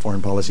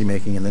 foreign policy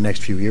making in the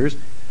next few years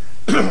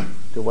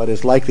to what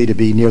is likely to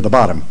be near the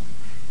bottom,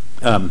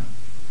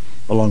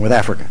 along with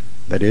Africa,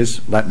 that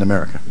is, Latin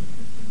America.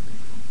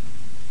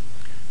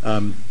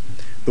 The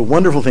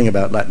wonderful thing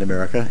about Latin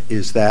America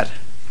is that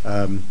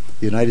the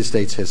United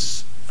States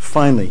has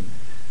finally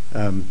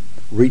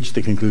reached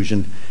the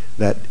conclusion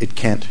that it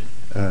can't,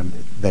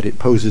 that it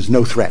poses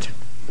no threat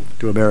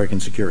to American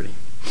security.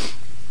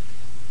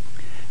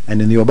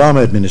 And in the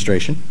Obama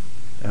administration,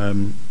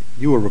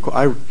 you will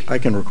recall, I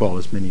can recall,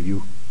 as many of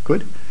you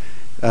could,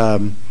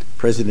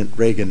 President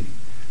Reagan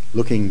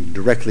looking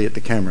directly at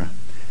the camera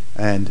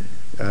and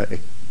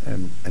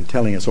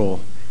telling us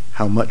all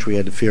how much we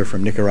had to fear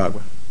from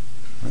Nicaragua,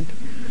 right?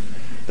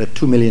 That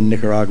 2 million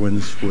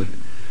Nicaraguans would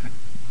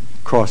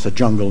cross a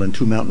jungle and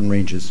 2 mountain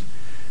ranges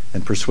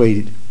and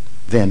persuade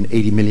then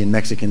 80 million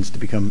Mexicans to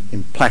become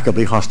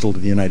implacably hostile to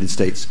the United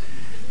States,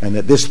 and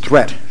that this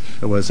threat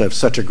was of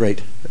such a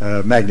great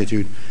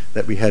magnitude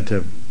that we had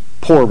to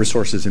pour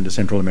resources into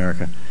Central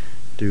America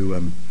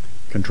to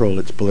control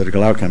its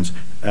political outcomes.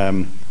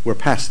 We're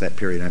past that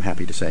period, I'm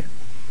happy to say.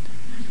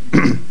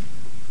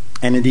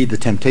 And indeed, the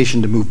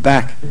temptation to move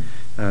back,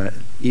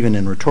 even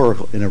in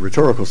a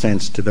rhetorical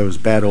sense, to those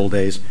bad old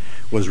days,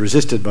 was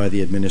resisted by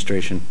the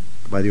administration,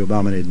 by the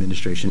Obama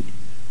administration,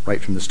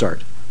 right from the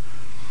start.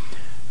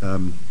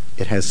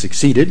 It has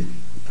succeeded,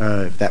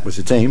 if that was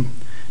its aim,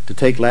 to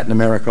take Latin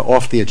America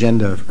off the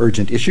agenda of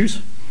urgent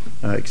issues,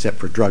 except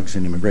for drugs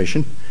and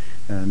immigration,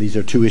 These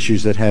are two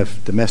issues that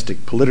have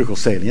domestic political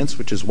salience,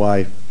 which is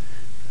why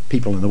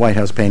people in the White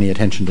House pay any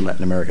attention to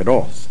Latin America at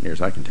all, as near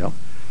as I can tell.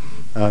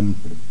 The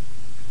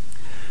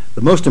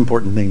most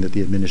important thing that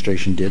the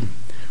administration did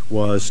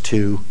was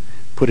to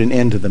put an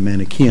end to the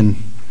Manichaean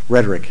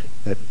rhetoric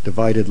that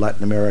divided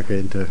Latin America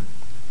into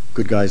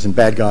good guys and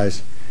bad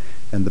guys,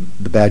 and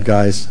the bad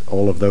guys,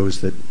 all of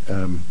those that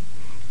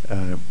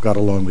got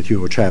along with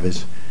Hugo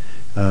Chavez,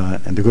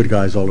 and the good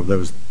guys, all of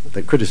those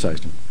that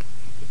criticized him.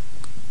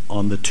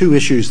 On the two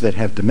issues that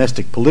have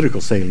domestic political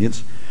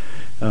salience,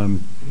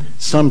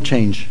 some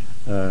change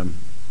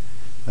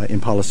in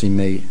policy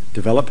may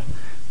develop,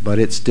 but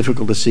it's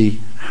difficult to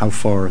see how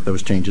far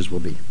those changes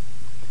will be.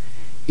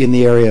 In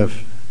the area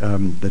of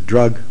the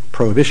drug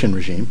prohibition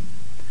regime,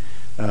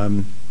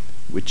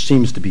 which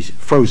seems to be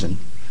frozen,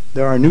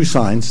 there are new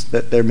signs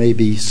that there may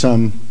be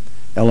some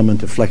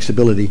element of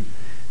flexibility,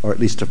 or at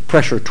least of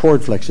pressure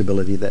toward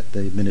flexibility, that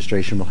the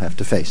administration will have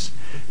to face.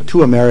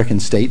 2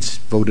 American states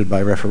voted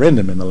by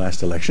referendum in the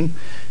last election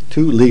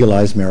to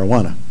legalize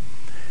marijuana.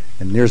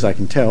 And near as I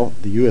can tell,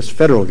 the U.S.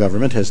 federal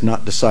government has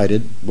not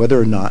decided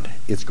whether or not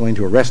it's going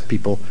to arrest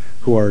people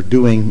who are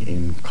doing,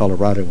 in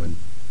Colorado and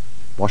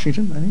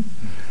Washington, I think,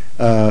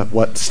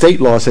 what state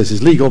law says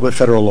is legal, but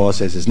federal law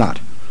says is not.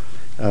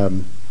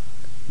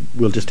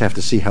 We'll just have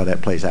to see how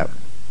that plays out.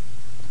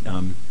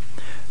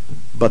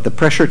 But the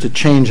pressure to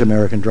change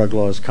American drug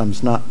laws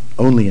comes not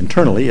only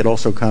internally, it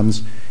also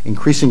comes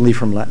increasingly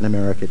from Latin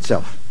America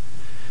itself.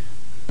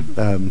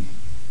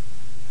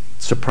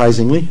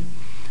 Surprisingly,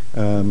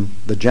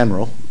 the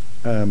general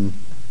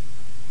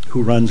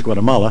who runs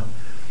Guatemala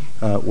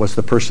was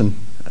the person,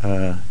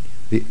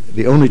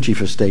 the only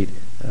chief of state,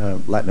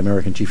 Latin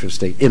American chief of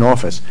state in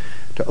office,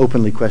 to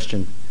openly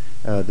question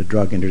the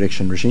drug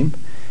interdiction regime,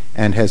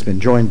 and has been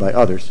joined by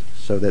others,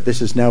 so that this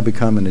has now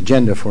become an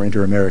agenda for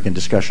inter-American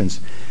discussions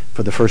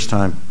for the first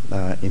time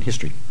in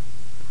history.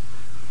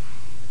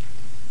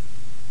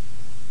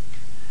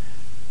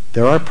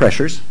 There are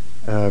pressures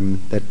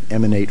that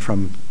emanate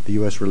from the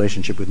U.S.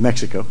 relationship with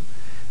Mexico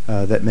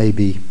that may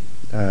be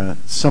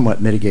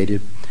somewhat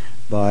mitigated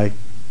by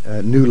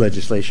new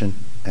legislation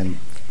and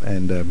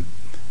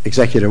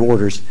executive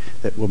orders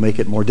that will make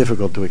it more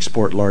difficult to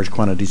export large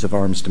quantities of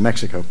arms to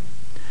Mexico.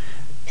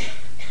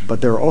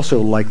 But there are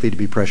also likely to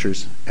be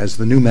pressures as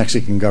the new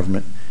Mexican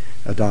government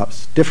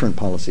adopts different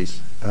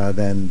policies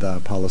than the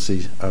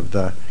policies of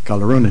the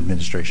Calderon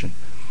administration,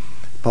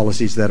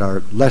 policies that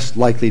are less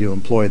likely to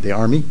employ the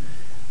army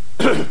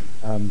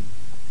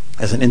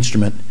as an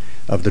instrument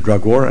of the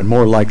drug war, and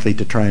more likely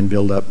to try and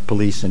build up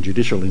police and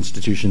judicial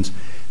institutions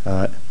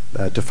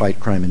to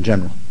fight crime in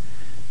general.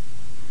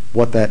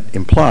 What that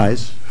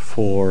implies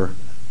for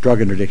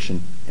drug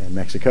interdiction in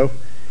Mexico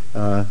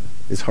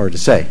is hard to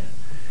say.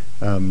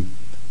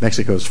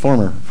 Mexico's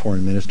former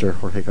foreign minister,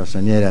 Jorge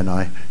Castañeda, and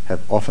I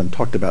have often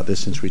talked about this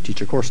since we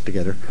teach a course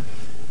together.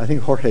 I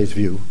think Jorge's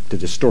view, to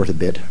distort a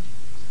bit,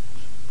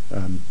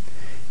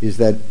 is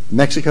that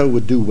Mexico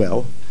would do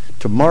well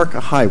to mark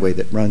a highway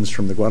that runs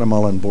from the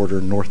Guatemalan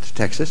border north to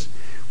Texas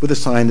with a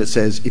sign that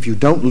says, if you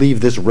don't leave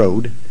this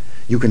road,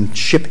 you can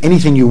ship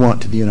anything you want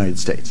to the United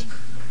States.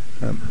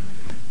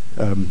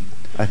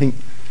 I think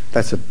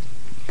that's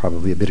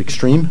probably a bit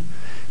extreme,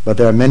 but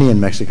there are many in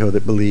Mexico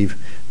that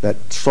believe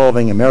that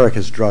solving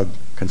America's drug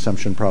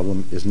consumption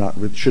problem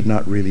should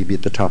not really be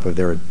at the top of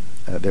their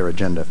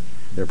agenda,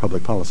 their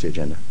public policy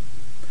agenda.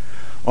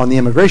 On the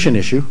immigration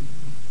issue,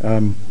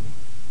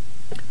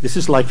 this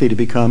is likely to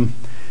become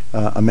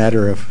a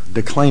matter of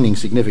declining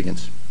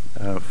significance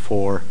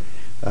for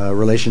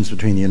relations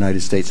between the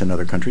United States and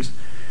other countries,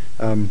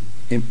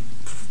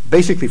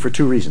 basically for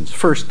 2 reasons.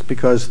 First,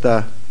 because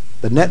the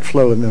net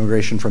flow of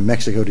immigration from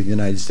Mexico to the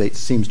United States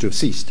seems to have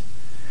ceased.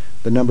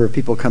 The number of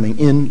people coming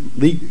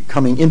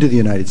into the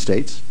United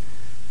States,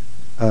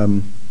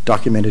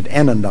 documented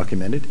and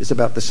undocumented, is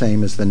about the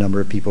same as the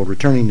number of people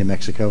returning to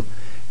Mexico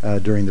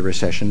during the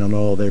recession. And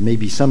although there may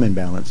be some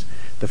imbalance,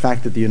 the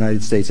fact that the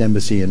United States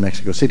Embassy in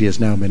Mexico City has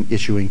now been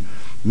issuing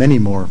many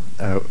more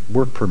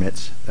work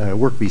permits,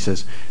 work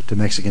visas to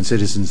Mexican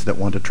citizens that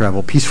want to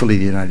travel peacefully to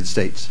the United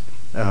States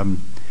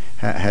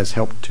has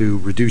helped to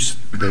reduce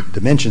the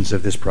dimensions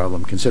of this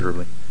problem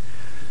considerably.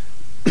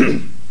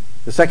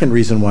 The second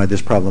reason why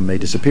this problem may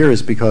disappear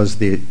is because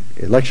the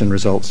election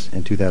results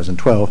in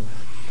 2012,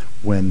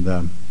 when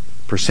the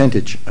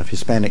percentage of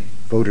Hispanic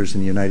voters in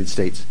the United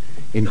States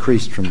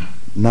increased from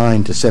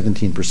 9 to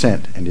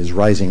 17% and is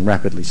rising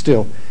rapidly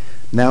still,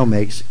 now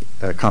makes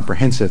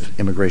comprehensive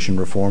immigration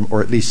reform,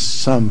 or at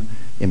least some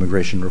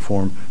immigration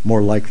reform,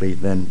 more likely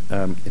than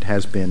it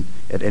has been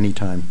at any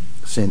time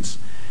since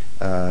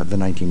the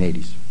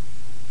 1980s.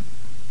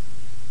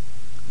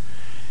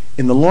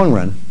 In the long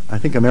run, I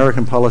think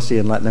American policy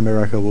in Latin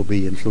America will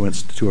be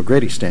influenced to a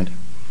great extent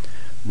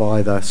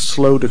by the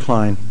slow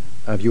decline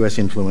of U.S.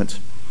 influence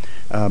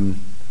in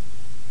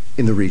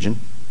the region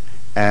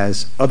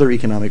as other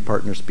economic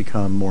partners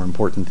become more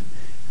important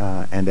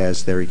and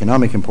as their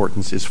economic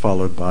importance is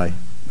followed by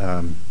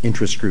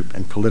interest group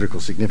and political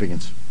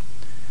significance.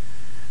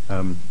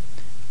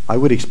 I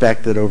would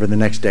expect that over the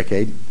next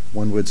decade,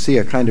 one would see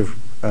a kind of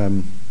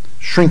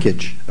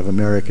shrinkage of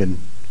American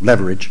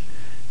leverage,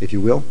 if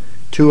you will,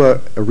 to a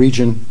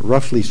region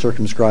roughly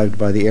circumscribed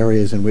by the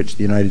areas in which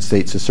the United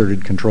States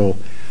asserted control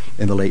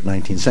in the late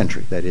 19th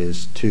century, that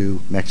is,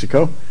 to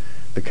Mexico,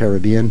 the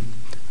Caribbean,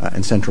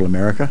 and Central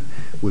America,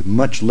 with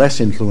much less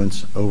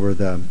influence over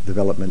the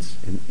developments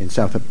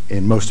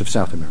in most of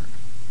South America.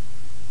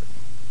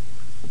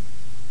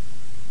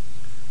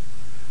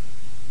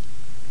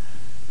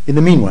 In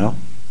the meanwhile,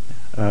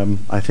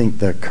 I think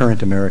the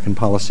current American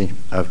policy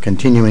of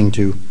continuing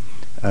to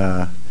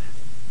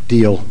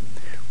deal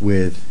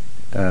with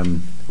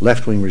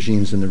left-wing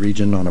regimes in the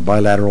region on a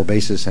bilateral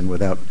basis and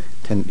without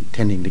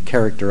tending to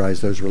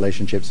characterize those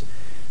relationships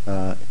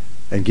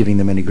and giving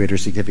them any greater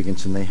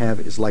significance than they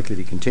have is likely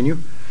to continue.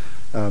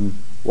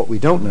 What we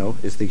don't know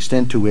is the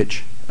extent to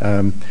which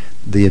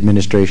the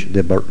administration,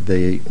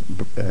 the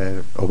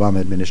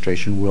Obama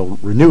administration, will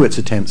renew its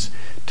attempts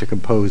to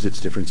compose its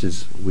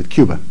differences with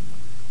Cuba.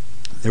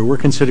 There were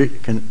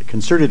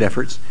concerted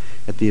efforts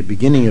at the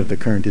beginning of the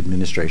current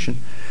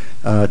administration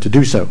to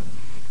do so.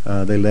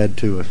 They led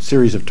to a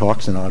series of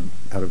talks in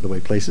out-of-the-way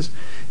places,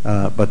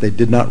 but they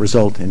did not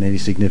result in any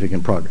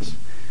significant progress.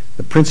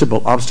 The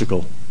principal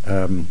obstacle,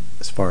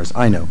 as far as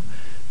I know,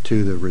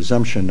 to the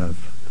resumption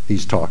of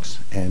these talks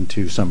and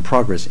to some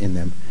progress in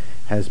them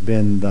has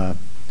been the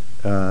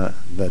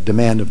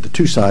demand of the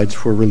two sides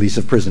for release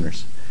of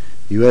prisoners.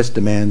 The U.S.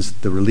 demands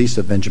the release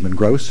of Benjamin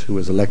Gross, who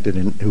was arrested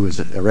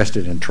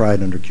and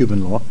tried under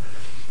Cuban law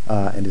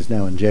and is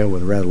now in jail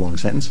with a rather long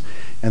sentence,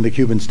 and the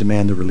Cubans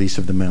demand the release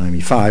of the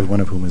Miami Five, one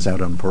of whom is out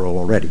on parole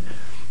already.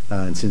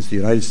 And since the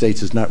United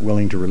States is not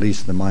willing to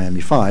release the Miami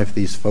Five,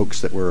 these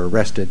folks that were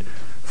arrested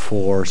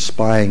for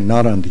spying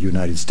not on the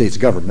United States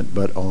government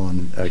but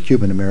on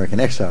Cuban-American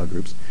exile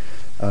groups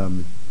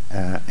and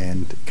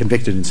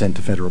convicted and sent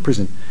to federal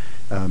prison,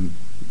 and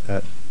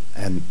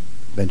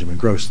Benjamin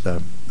Gross,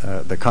 the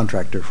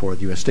contractor for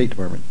the U.S. State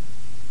Department.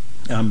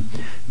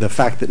 The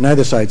fact that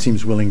neither side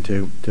seems willing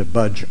to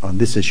budge on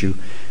this issue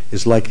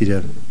is likely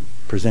to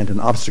present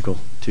an obstacle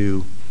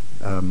to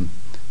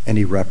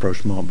any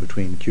rapprochement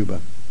between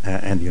Cuba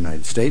and the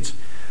United States,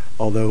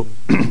 although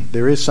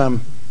there is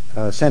some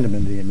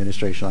sentiment in the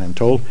administration, I am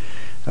told,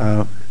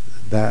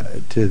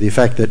 that to the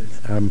effect that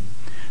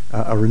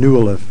a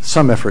renewal of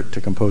some effort to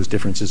compose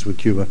differences with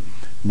Cuba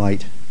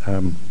might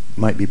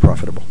be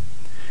profitable.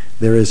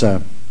 There is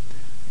at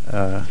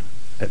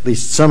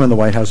least some in the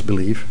White House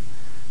believe,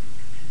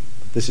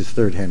 this is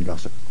third-hand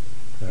gossip,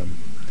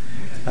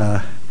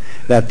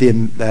 that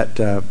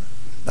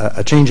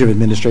a change of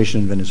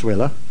administration in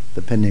Venezuela,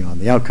 depending on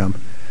the outcome,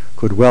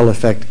 could well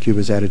affect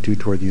Cuba's attitude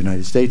toward the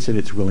United States and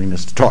its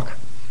willingness to talk.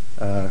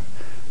 I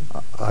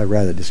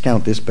rather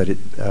discount this, but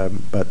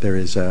there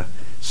is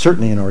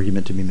certainly an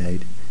argument to be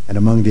made, and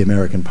among the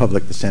American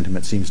public the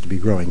sentiment seems to be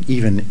growing,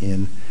 even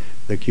in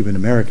the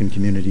Cuban-American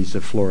communities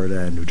of Florida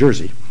and New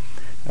Jersey,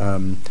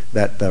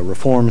 that the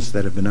reforms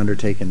that have been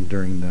undertaken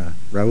during the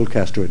Raul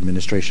Castro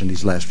administration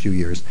these last few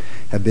years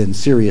have been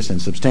serious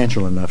and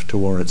substantial enough to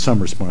warrant some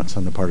response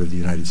on the part of the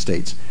United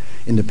States,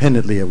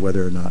 independently of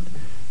whether or not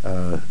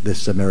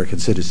this American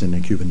citizen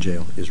in Cuban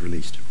jail is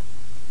released.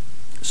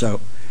 So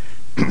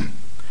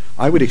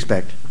I would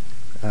expect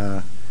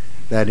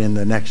that in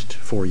the next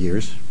 4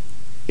 years,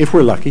 if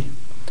we're lucky,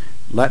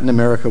 Latin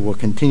America will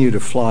continue to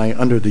fly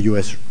under the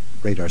U.S.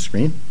 radar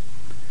screen.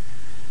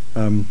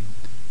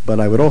 But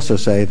I would also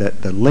say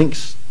that the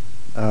links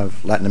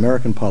of Latin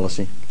American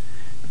policy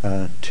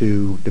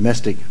to the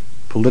domestic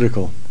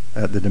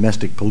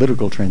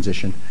political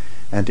transition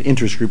and to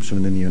interest groups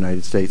within the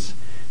United States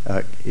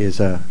is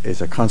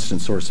a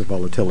constant source of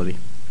volatility.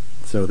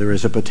 So there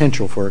is a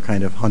potential for a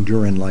kind of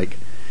Honduran-like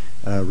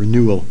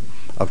renewal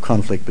of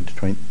conflict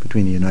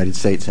between the United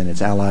States and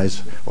its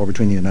allies, or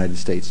between the United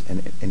States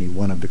and any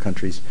one of the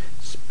countries,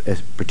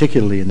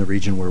 particularly in the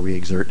region where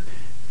we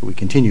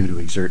continue to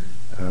exert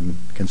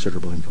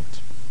considerable influence.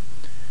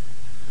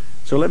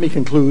 So let me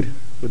conclude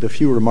with a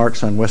few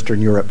remarks on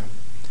Western Europe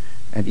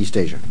and East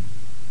Asia.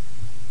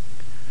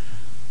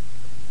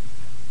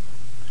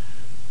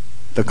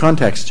 The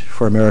context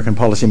for American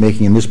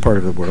policymaking in this part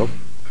of the world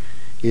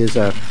is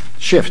a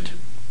shift,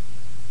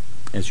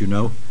 as you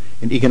know,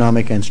 in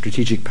economic and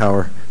strategic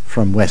power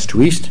from west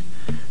to east,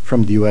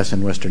 from the U.S.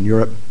 and Western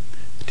Europe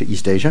to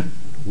East Asia.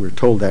 We're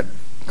told that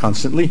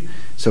constantly,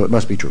 so it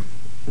must be true.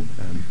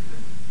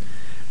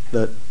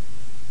 The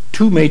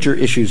two major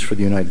issues for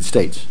the United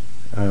States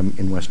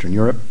in Western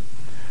Europe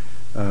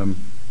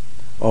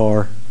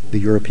are the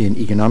European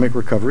economic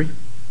recovery,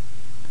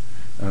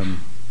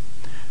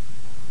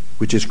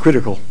 which is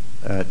critical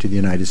to the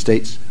United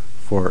States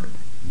for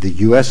the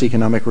U.S.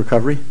 economic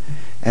recovery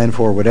and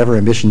for whatever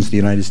ambitions the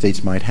United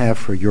States might have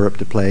for Europe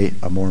to play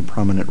a more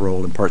prominent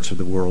role in parts of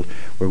the world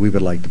where we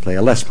would like to play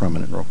a less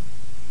prominent role.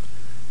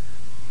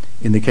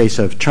 In the case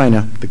of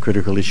China, the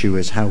critical issue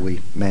is how we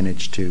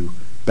manage to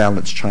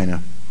balance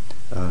China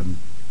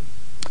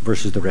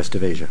versus the rest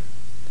of Asia.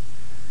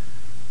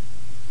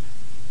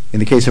 In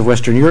the case of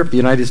Western Europe, the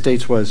United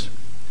States was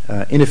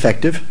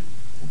ineffective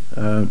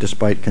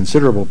despite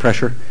considerable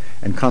pressure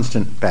and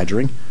constant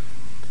badgering,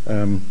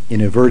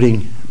 in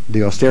averting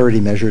the austerity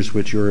measures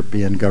which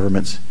European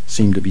governments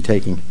seem to be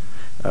taking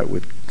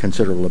with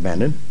considerable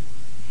abandon.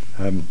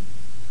 The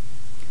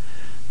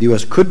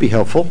U.S. could be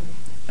helpful,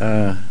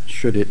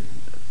 should it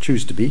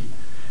choose to be,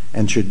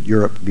 and should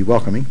Europe be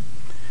welcoming,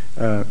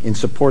 in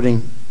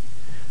supporting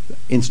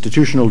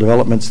institutional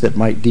developments that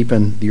might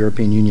deepen the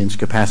European Union's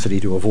capacity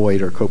to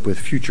avoid or cope with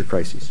future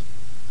crises.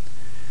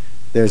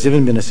 There's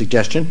even been a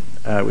suggestion,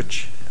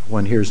 which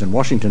one hears in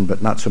Washington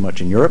but not so much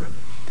in Europe,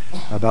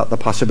 about the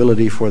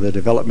possibility for the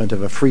development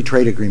of a free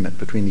trade agreement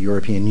between the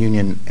European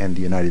Union and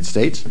the United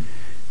States,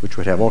 which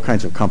would have all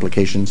kinds of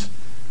complications,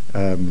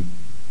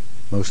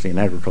 mostly in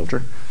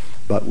agriculture,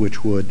 but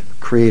which would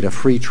create a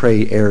free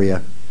trade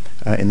area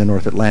in the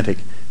North Atlantic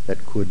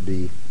that could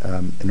be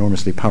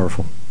enormously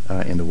powerful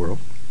in the world.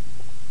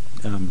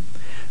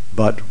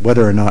 But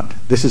whether or not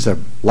this is a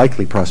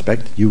likely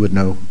prospect, you would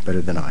know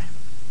better than I.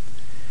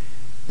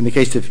 In the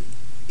case of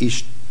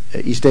East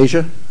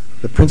Asia,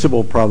 the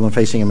principal problem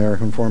facing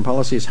American foreign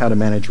policy is how to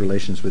manage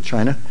relations with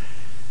China.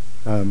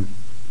 And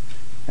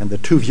the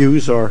two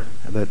views are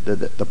that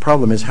the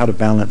problem is how to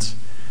balance,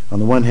 on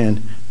the one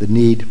hand, the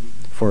need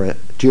for a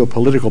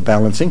geopolitical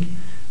balancing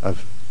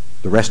of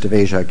the rest of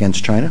Asia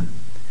against China,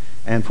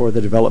 and for the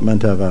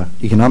development of an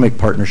economic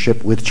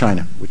partnership with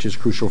China, which is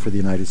crucial for the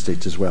United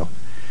States as well.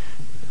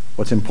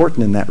 What's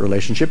important in that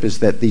relationship is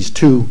that these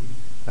two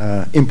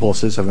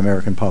impulses of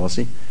American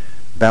policy,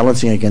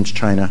 balancing against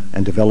China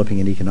and developing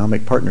an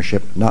economic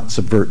partnership, not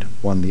subvert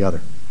one the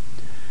other.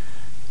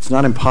 It's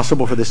not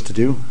impossible for this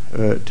to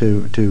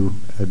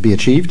be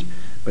achieved,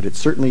 but it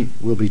certainly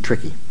will be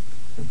tricky.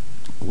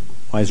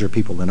 Wiser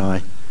people than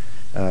I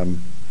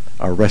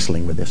are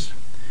wrestling with this.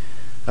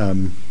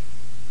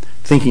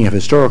 Thinking of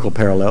historical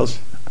parallels,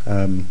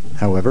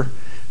 however,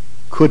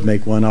 could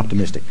make one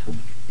optimistic.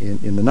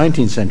 In the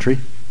 19th century,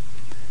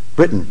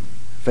 Britain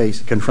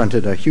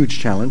confronted a huge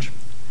challenge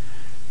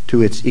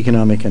to its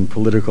economic and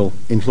political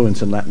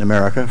influence in Latin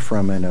America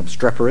from an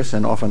obstreperous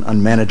and often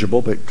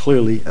unmanageable but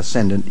clearly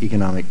ascendant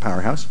economic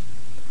powerhouse.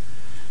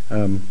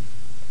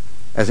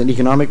 As an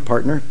economic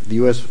partner, the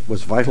U.S.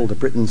 was vital to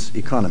Britain's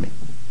economy,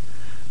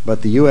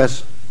 but the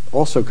U.S.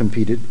 also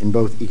competed in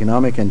both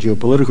economic and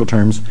geopolitical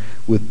terms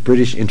with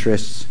British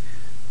interests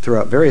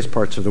throughout various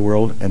parts of the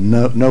world, and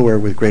nowhere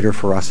with greater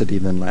ferocity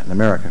than Latin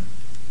America.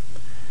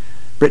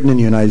 Britain and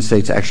the United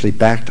States actually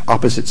backed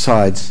opposite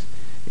sides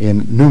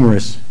in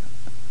numerous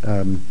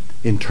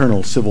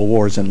internal civil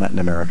wars in Latin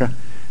America,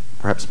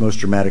 perhaps most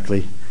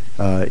dramatically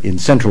in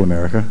Central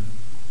America,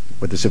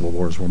 where the civil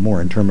wars were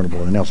more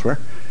interminable than elsewhere,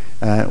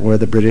 where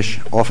the British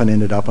often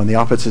ended up on the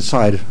opposite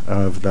side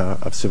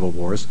of civil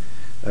wars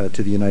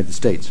to the United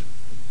States.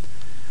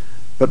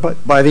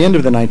 But by the end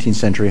of the 19th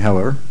century,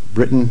 however,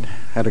 Britain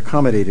had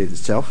accommodated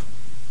itself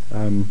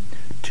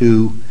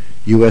to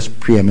U.S.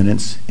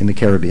 preeminence in the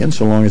Caribbean,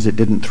 so long as it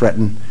didn't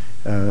threaten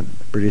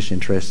British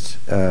interests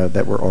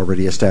that were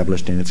already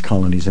established in its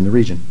colonies in the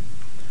region.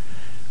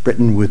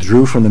 Britain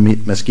withdrew from the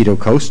Mosquito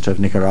Coast of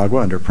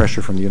Nicaragua under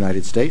pressure from the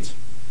United States.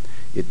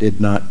 It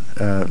did not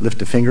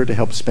lift a finger to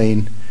help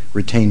Spain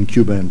retain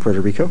Cuba and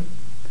Puerto Rico.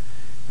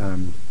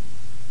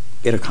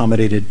 It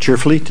accommodated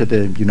cheerfully to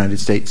the United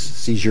States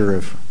seizure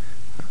of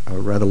a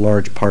rather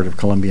large part of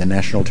Colombian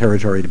national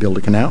territory to build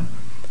a canal.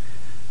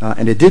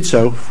 And it did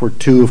so for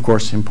two, of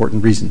course,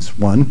 important reasons.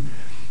 One,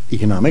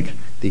 economic.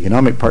 The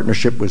economic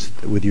partnership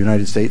with the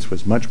United States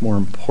was much more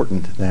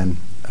important than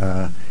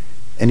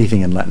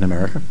anything in Latin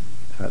America.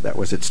 That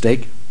was at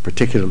stake,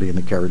 particularly in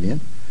the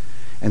Caribbean.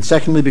 And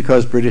secondly,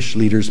 because British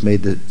leaders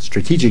made the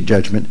strategic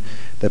judgment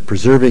that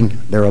preserving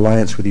their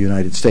alliance with the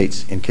United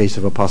States in case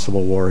of a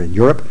possible war in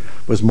Europe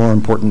was more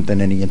important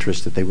than any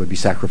interest that they would be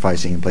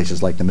sacrificing in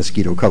places like the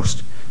Mosquito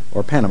Coast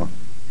or Panama.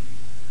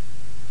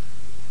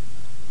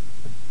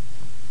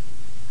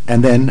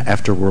 And then,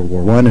 after World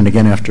War I and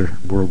again after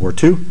World War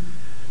II,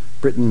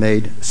 Britain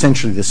made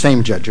essentially the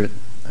same judgment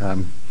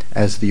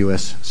as the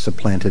U.S.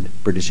 supplanted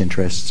British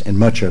interests in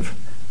much of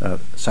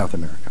South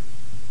America.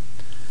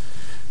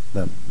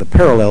 The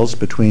parallels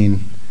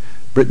between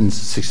Britain's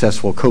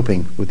successful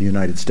coping with the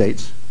United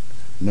States,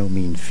 no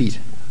mean feat,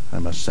 I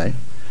must say,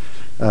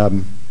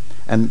 and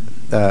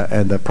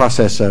the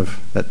process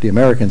that the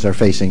Americans are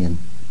facing in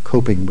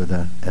coping with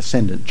an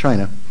ascendant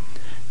China,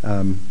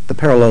 the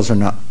parallels are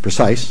not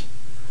precise,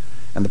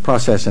 and the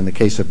process in the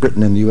case of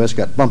Britain and the U.S.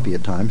 got bumpy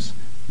at times,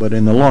 but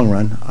in the long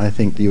run, I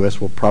think the U.S.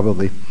 will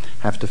probably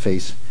have to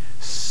face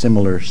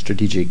similar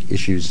strategic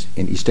issues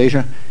in East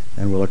Asia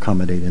and will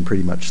accommodate in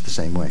pretty much the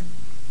same way.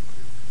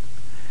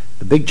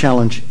 The big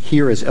challenge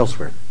here as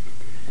elsewhere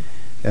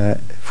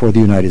for the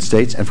United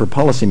States and for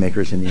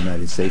policymakers in the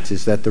United States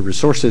is that the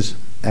resources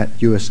at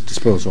U.S.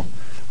 disposal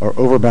are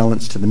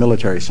overbalanced to the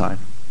military side.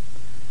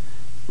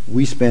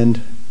 We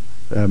spend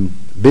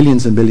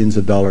billions and billions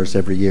of dollars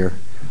every year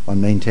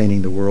on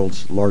maintaining the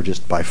world's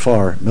largest, by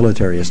far,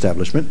 military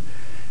establishment,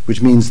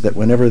 which means that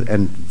whenever,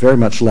 and very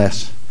much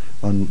less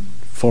on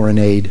foreign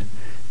aid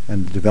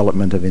and the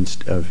development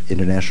of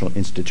international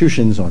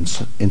institutions on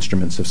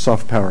instruments of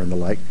soft power and the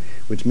like,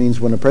 which means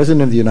when a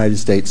president of the United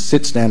States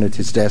sits down at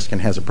his desk and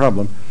has a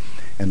problem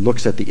and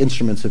looks at the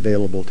instruments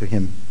available to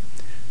him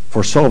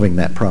for solving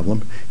that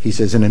problem, he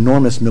says an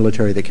enormous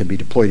military that can be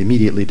deployed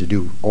immediately to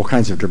do all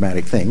kinds of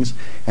dramatic things,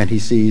 and he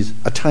sees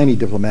a tiny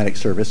diplomatic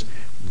service,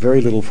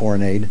 very little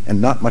foreign aid,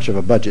 and not much of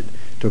a budget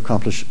to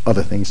accomplish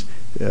other things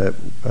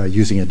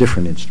using a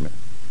different instrument.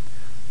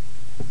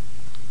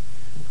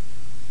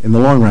 In the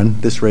long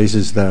run, this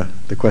raises the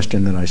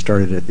question that I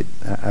started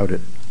out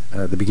at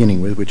the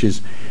beginning with, which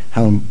is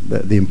how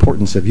the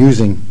importance of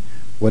using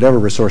whatever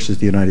resources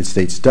the United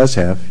States does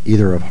have,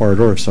 either of hard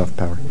or of soft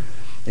power,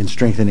 in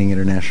strengthening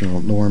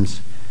international norms,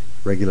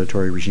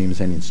 regulatory regimes,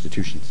 and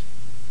institutions.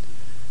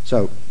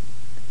 So,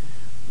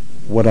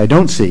 what I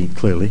don't see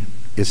clearly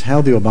is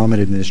how the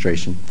Obama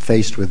administration,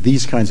 faced with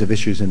these kinds of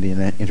issues in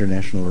the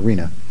international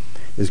arena,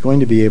 is going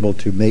to be able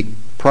to make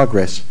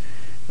progress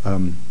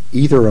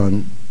either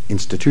on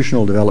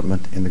institutional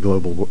development in the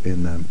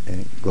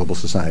global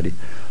society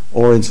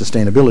or in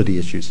sustainability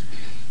issues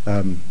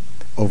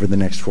over the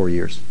next 4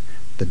 years.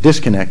 The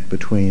disconnect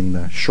between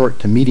the short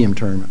to medium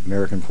term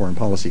American foreign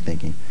policy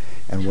thinking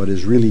and what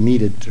is really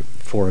needed to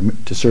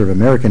serve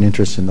American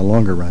interests in the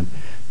longer run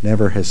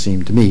never has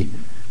seemed to me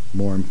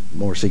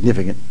more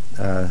significant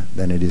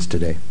than it is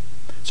today.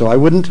 So I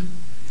wouldn't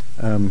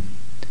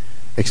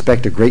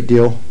expect a great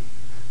deal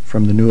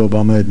from the new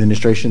Obama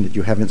administration that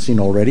you haven't seen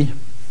already,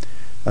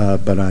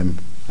 but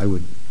I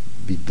would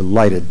be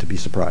delighted to be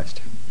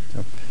surprised.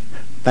 So,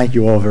 thank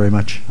you all very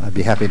much. I'd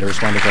be happy to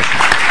respond to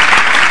questions.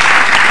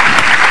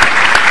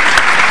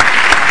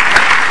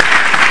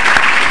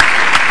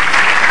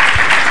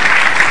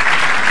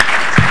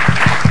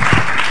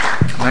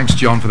 Thanks,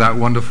 John, for that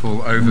wonderful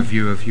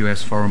overview of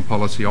US foreign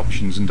policy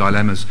options and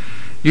dilemmas.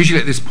 Usually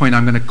at this point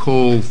I'm going to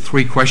call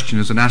 3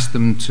 questioners and ask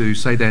them to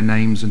say their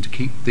names and to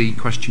keep the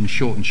questions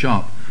short and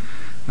sharp.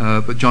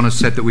 But John has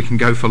said that we can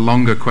go for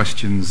longer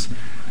questions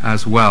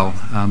as well.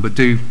 But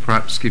do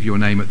perhaps give your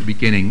name at the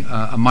beginning.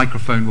 A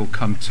microphone will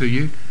come to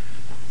you.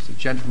 There's a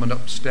gentleman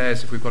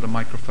upstairs, if we've got a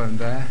microphone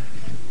there.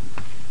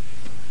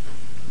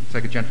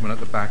 Take a gentleman at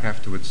the back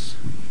afterwards.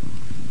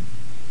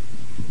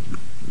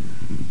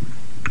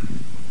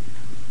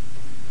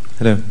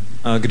 Hello.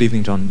 Good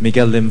evening, John.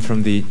 Miguel Lim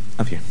from the...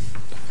 Up here.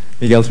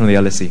 Miguel from the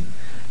LSE.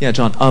 Yeah,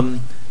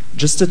 John.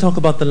 Just to talk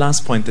about the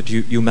last point that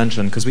you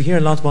mentioned, because we hear a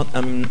lot about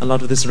a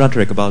lot of this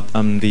rhetoric about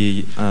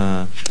the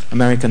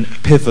American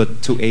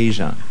pivot to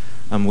Asia,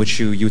 which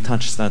you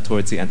touched that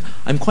towards the end.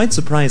 I'm quite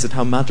surprised at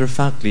how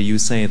matter-of-factly you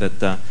say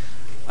that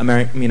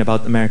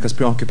about America's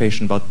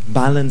preoccupation about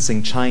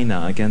balancing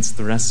China against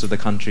the rest of the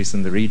countries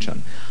in the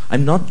region.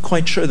 I'm not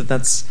quite sure that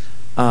that's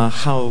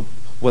how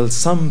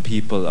some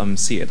people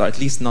see it, or at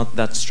least not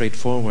that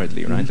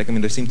straightforwardly, right?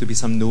 There seem to be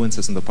some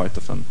nuances on the part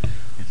of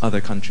other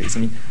countries.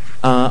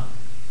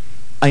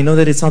 I know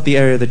that it's not the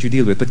area that you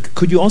deal with, but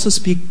could you also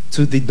speak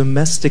to the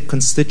domestic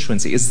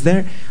constituency? Is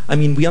there,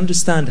 we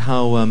understand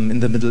how in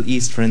the Middle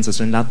East, for instance,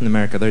 or in Latin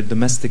America, there are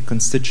domestic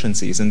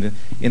constituencies in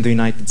the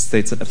United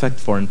States that affect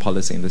foreign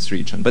policy in this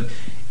region. But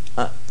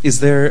are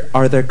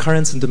there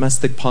currents in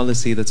domestic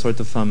policy that sort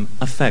of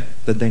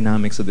affect the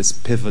dynamics of this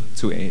pivot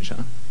to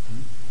Asia?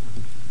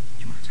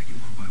 Do you want to take it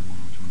one by one,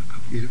 or do you want to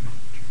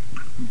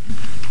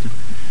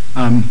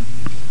cover it?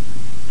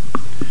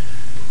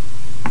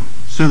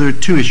 So there are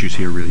 2 issues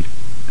here, really.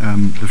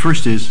 The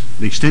first is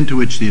the extent to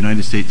which the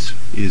United States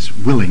is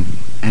willing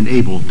and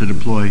able to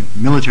deploy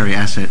military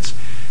assets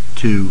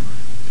to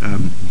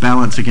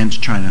balance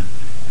against China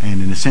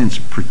and, in a sense,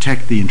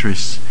 protect the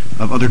interests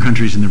of other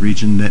countries in the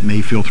region that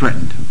may feel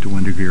threatened to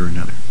one degree or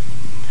another.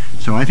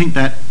 So I think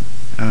that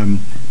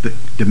the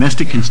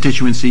domestic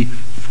constituency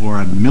for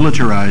a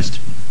militarized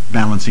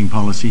balancing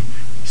policy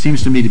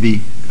seems to me to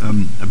be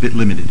a bit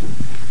limited.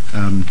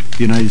 The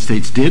United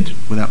States did,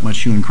 without much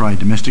hue and cry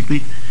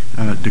domestically,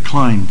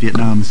 decline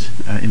Vietnam's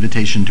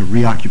invitation to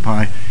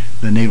reoccupy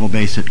the naval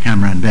base at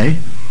Cam Ranh Bay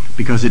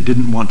because it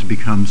didn't want to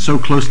become so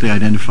closely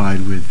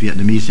identified with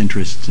Vietnamese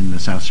interests in the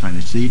South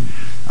China Sea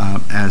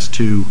as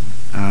to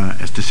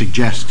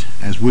suggest,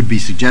 as would be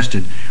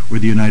suggested, were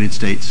the United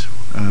States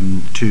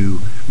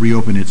to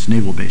reopen its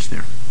naval base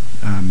there.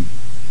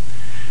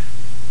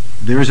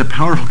 There is a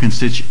powerful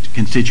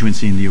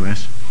constituency in the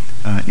U.S.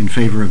 In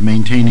favor of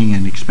maintaining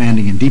and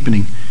expanding and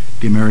deepening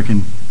the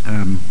American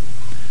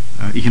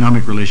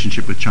economic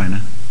relationship with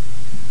China,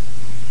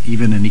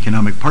 even an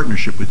economic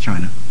partnership with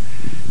China.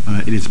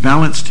 It is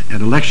balanced at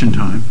election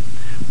time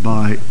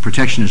by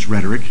protectionist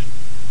rhetoric.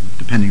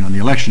 Depending on the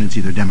election, it's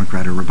either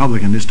Democrat or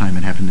Republican. This time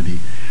it happened to be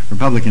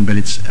Republican, but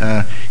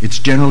it's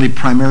generally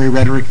primary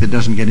rhetoric that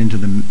doesn't get into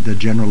the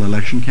general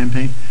election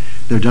campaign.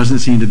 There doesn't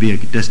seem to be a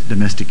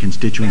domestic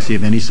constituency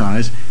of any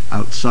size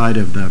outside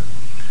of the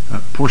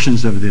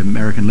portions of the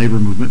American labor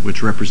movement,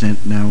 which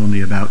represent now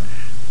only about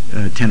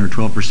 10 or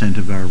 12%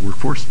 of our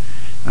workforce,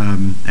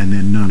 and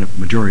then not a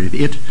majority of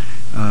it,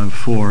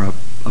 for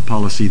a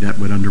policy that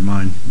would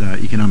undermine the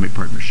economic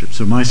partnership.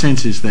 So my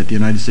sense is that the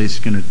United States is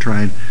going to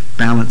try and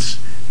balance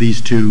these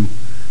 2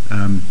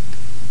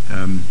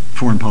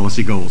 foreign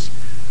policy goals,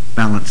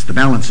 the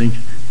balancing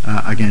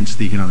against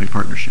the economic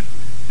partnership.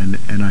 And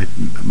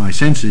my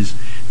sense is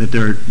that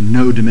there are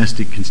no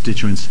domestic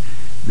constituents.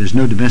 There's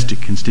no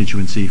domestic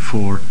constituency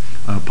for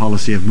a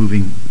policy of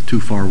moving too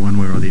far one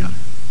way or the other.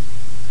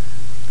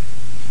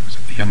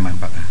 The young man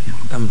back there.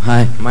 Yeah.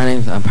 Hi, my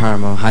name's Param.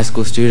 I'm a high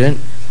school student,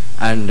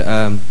 and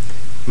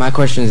my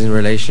question is in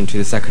relation to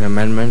the Second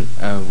Amendment,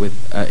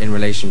 in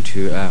relation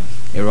to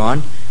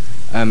Iran.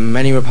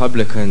 Many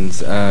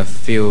Republicans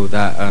feel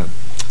that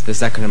the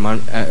Second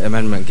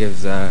Amendment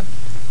gives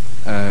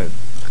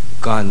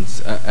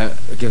guns,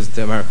 gives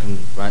the American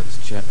rights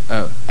to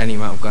any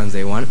amount of guns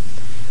they want.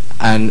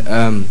 And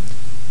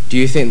do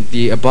you think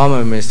the Obama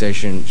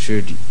administration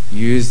should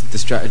use the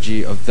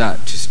strategy of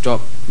that to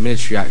stop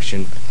military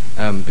action?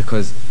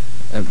 Because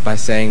by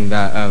saying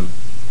that,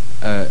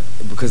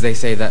 because they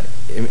say that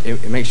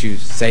it makes you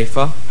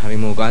safer having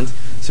more guns.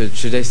 So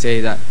should they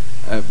say that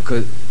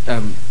because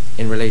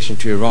in relation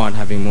to Iran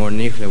having more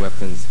nuclear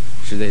weapons,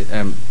 should they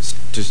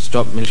to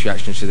stop military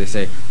action? Should they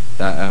say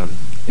that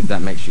if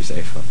that makes you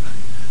safer?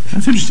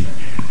 That's interesting.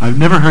 I've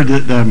never heard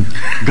that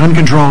gun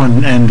control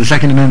and the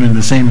Second Amendment in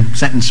the same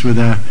sentence with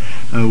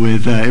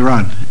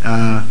Iran,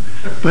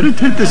 but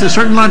there's a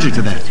certain logic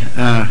to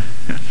that.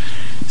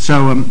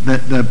 So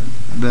the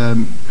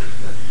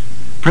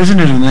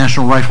president of the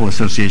National Rifle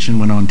Association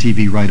went on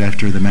TV right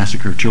after the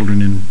massacre of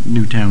children in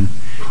Newtown,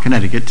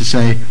 Connecticut, to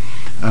say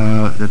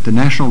that the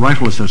National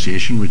Rifle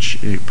Association, which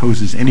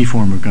opposes any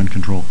form of gun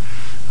control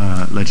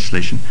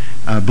legislation,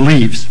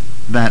 believes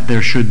that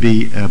there should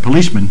be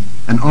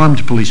an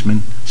armed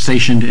policeman,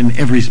 stationed in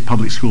every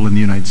public school in the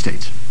United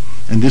States.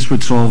 And this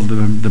would solve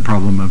the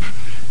problem of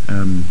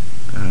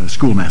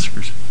school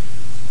massacres.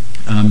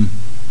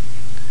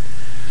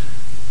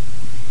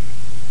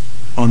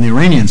 On the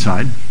Iranian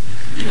side,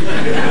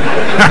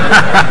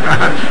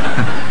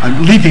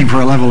 I'm leaping for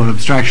a level of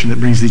abstraction that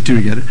brings these two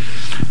together.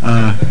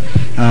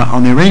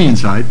 On the Iranian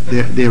side,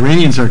 the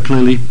Iranians are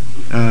clearly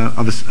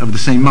of the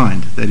same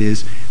mind. That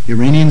is, the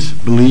Iranians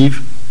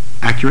believe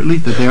accurately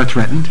that they are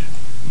threatened,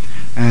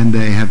 and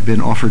they have been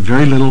offered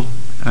very little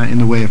in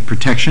the way of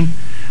protection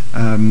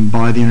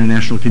by the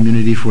international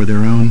community for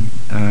their own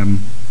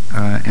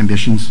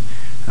ambitions,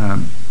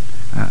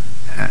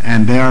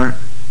 and their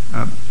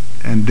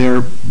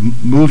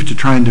move to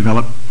try and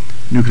develop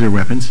nuclear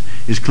weapons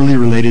is clearly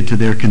related to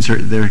their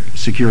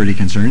security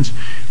concerns,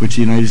 which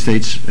the United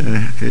States,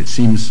 it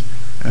seems,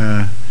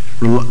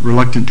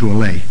 reluctant to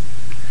allay.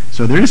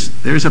 So there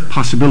is a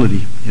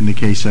possibility in the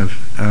case of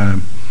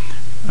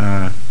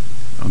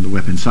on the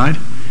weapons side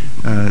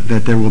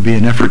that there will be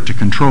an effort to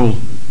control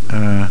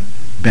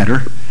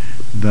better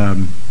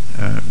the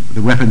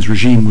weapons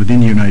regime within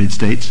the United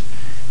States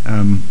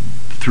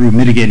through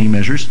mitigating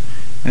measures.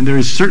 And there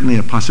is certainly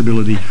a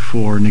possibility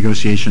for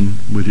negotiation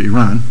with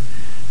Iran,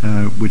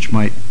 which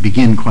might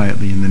begin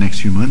quietly in the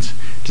next few months,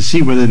 to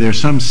see whether there's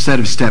some set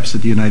of steps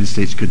that the United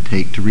States could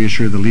take to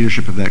reassure the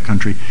leadership of that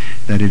country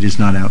that it is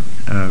not out,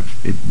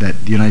 that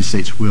the United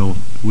States will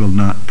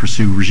not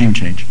pursue regime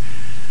change.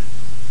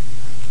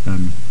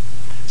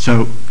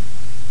 So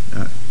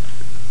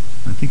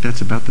I think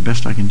that's about the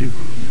best I can do.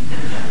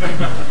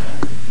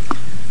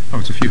 Oh,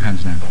 it's a few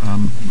hands now.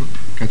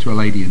 Go to a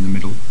lady in the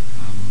middle,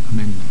 and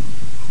then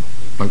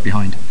bloke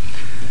behind.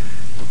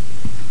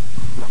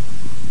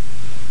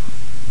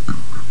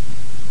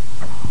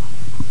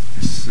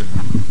 Yes, thank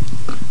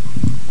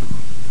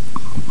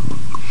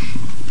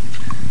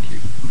you.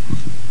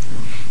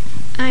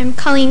 I'm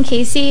Colleen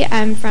Casey.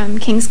 I'm from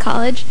King's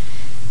College,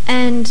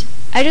 and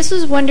I just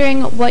was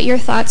wondering what your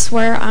thoughts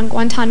were on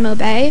Guantanamo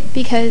Bay,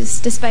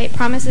 because despite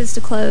promises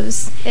to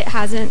close, it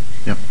hasn't.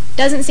 Yep.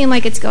 Doesn't seem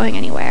like it's going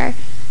anywhere.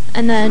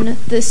 And then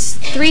this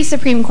 3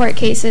 Supreme Court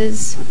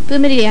cases,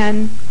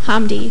 Boumediene,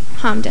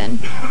 Hamdan,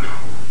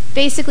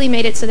 basically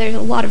made it so there's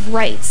a lot of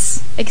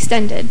rights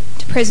extended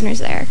to prisoners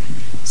there.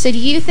 So do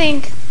you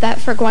think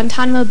that for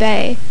Guantanamo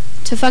Bay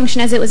to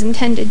function as it was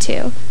intended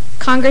to,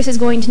 Congress is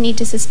going to need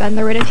to suspend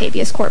the writ of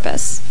habeas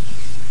corpus?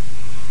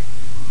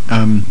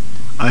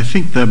 I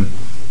think the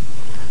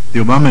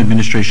Obama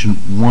administration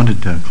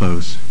wanted to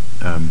close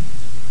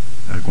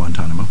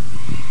Guantanamo,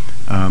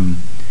 and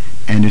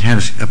it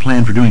had a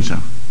plan for doing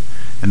so.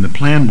 And the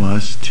plan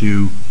was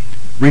to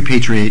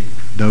repatriate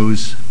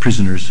those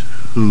prisoners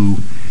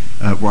who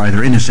were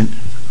either innocent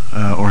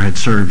or had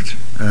served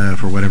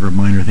for whatever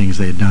minor things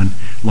they had done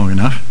long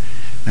enough.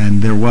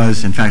 And there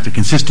was, in fact, a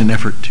consistent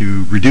effort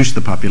to reduce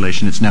the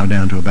population. It's now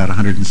down to about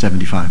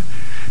 175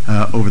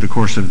 over the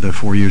course of the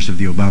 4 years of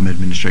the Obama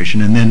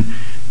administration. And then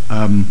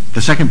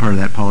the second part of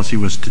that policy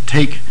was to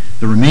take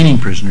the remaining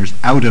prisoners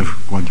out of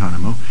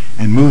Guantanamo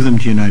and move them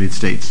to the United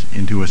States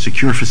into a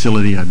secure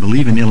facility, I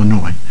believe in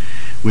Illinois,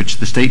 which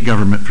the state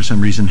government for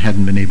some reason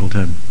hadn't been able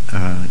to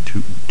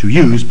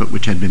use, but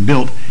which had been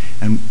built,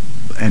 and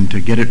to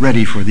get it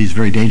ready for these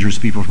very dangerous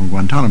people from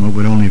Guantanamo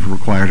would only have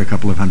required a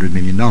couple of $100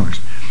 million.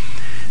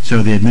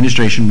 So the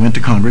administration went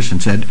to Congress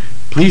and said,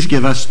 please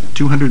give us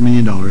 $200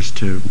 million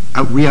to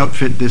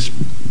re-outfit this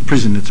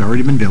prison that's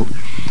already been built,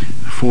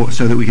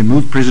 so that we can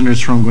move prisoners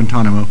from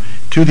Guantanamo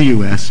to the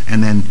U.S.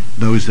 and then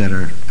those that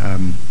are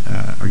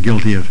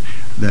guilty of,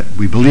 that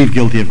we believe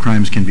guilty of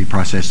crimes, can be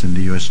processed in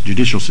the U.S.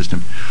 judicial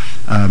system.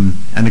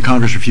 And the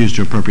Congress refused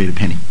to appropriate a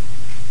penny,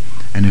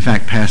 and in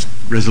fact passed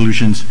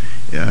resolutions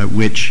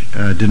which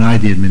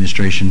denied the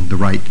administration the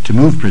right to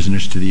move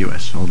prisoners to the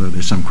U.S., although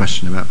there's some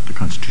question about the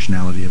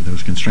constitutionality of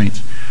those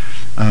constraints.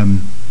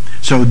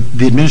 So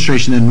the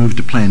administration then moved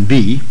to Plan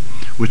B,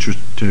 which was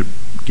to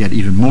get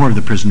even more of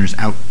the prisoners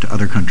out to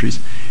other countries,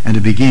 and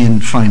to begin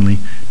finally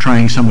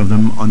trying some of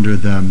them under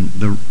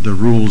the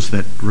rules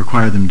that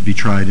require them to be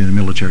tried in a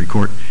military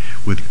court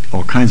with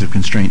all kinds of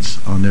constraints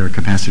on their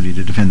capacity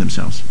to defend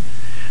themselves.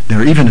 There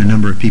are even a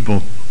number of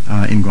people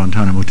in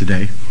Guantanamo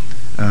today,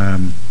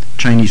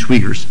 Chinese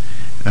Uyghurs,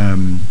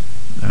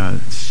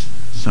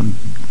 some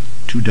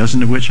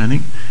 24 of which, I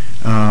think,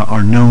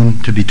 are known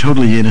to be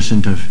totally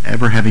innocent of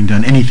ever having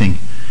done anything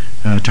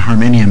to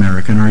harm any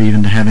American or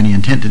even to have any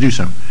intent to do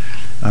so.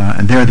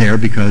 And they're there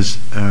because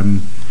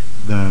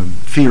the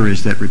fear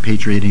is that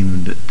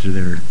repatriating them to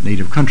their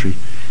native country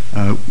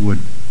would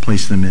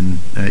place them in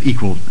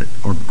equal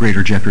or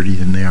greater jeopardy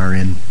than they are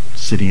in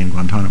sitting in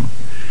Guantanamo.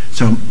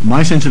 So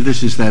my sense of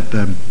this is that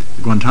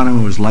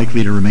Guantanamo is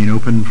likely to remain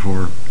open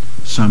for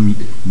some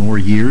more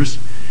years,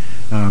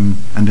 and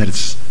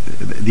that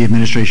the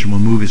administration will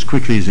move as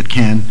quickly as it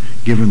can,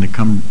 given the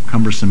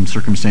cumbersome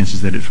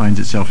circumstances that it finds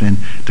itself in,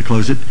 to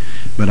close it.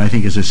 But I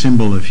think as a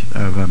symbol of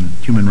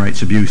human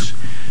rights abuse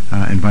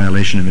and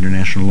violation of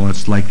international law,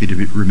 it's likely to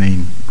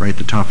remain right at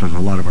the top of a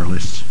lot of our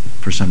lists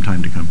for some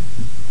time to come.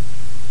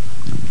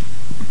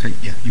 Okay,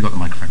 yeah, you got the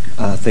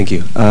microphone. Thank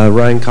you.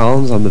 Ryan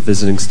Collins, I'm a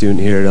visiting student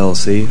here at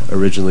LSE,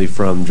 originally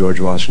from George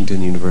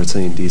Washington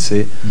University in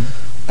D.C.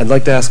 Mm-hmm. I'd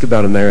like to ask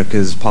about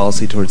America's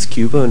policy towards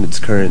Cuba and its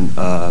current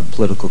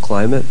political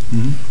climate.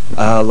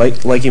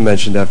 Mm-hmm. Like you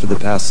mentioned, after the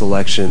past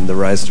election, the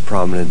rise to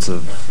prominence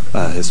of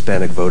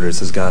Hispanic voters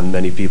has gotten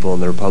many people in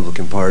the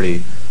Republican Party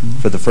mm-hmm.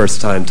 for the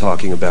first time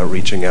talking about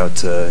reaching out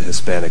to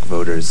Hispanic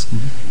voters.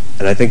 Mm-hmm.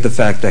 And I think the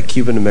fact that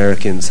Cuban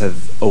Americans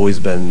have always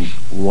been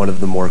one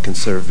of the more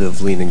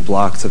conservative-leaning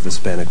blocs of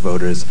Hispanic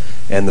voters,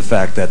 and the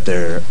fact that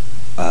they're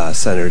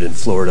centered in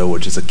Florida,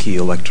 which is a key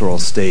electoral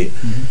state,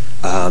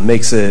 mm-hmm.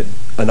 Makes it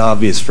an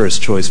obvious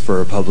first choice for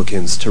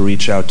Republicans to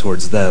reach out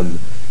towards them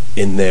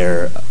in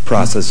their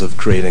process of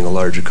creating a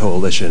larger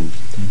coalition.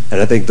 Mm-hmm.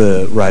 And I think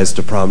the rise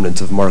to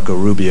prominence of Marco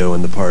Rubio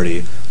in the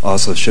party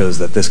also shows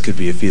that this could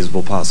be a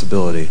feasible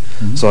possibility.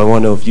 Mm-hmm. So I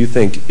want to know if you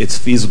think it's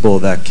feasible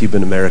that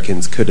Cuban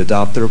Americans could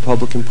adopt the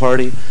Republican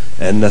Party,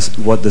 and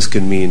what this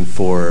could mean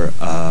for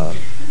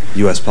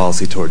U.S.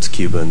 policy towards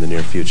Cuba in the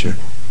near future.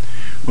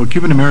 Well,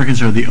 Cuban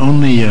Americans are the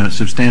only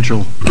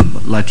substantial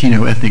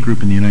Latino ethnic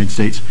group in the United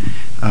States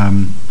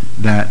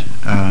that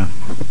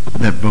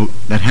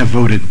have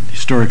voted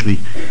historically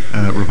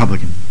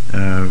Republican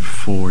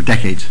for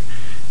decades.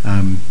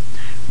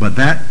 But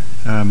that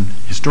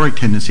historic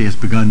tendency has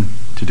begun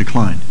to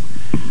decline.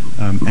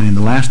 And in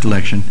the last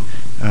election,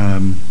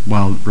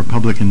 while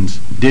Republicans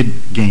did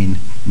gain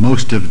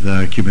most of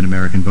the Cuban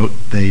American vote,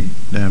 they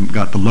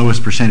got the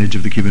lowest percentage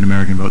of the Cuban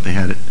American vote they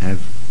have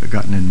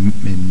gotten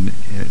in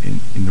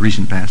the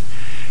recent past.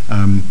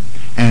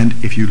 And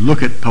if you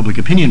look at public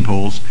opinion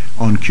polls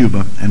on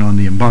Cuba and on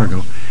the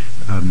embargo,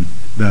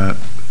 the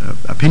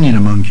opinion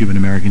among Cuban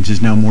Americans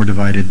is now more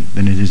divided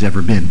than it has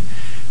ever been.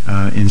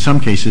 In some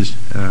cases,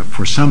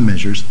 for some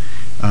measures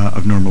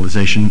of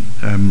normalization,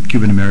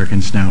 Cuban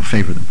Americans now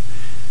favor them.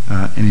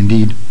 And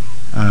indeed,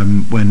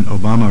 when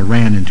Obama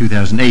ran in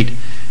 2008,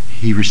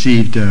 he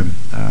received a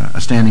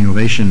standing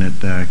ovation at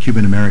the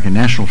Cuban American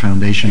National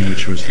Foundation,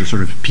 which was the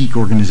sort of peak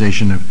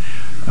organization of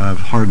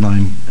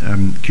hardline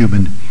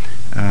Cuban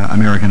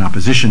American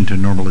opposition to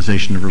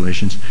normalization of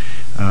relations,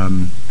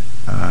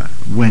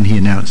 when he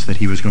announced that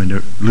he was going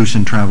to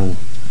loosen travel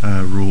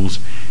rules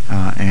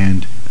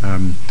and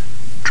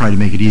try to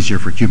make it easier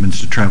for Cubans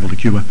to travel to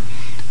Cuba.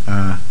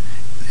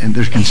 And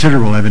there's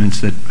considerable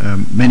evidence that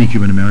many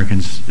Cuban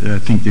Americans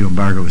think the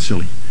embargo is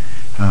silly,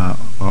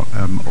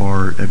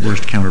 or at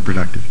worst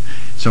counterproductive.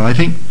 So I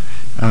think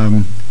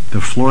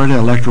the Florida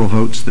electoral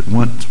votes that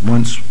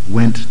once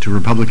went to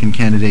Republican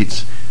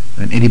candidates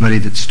and anybody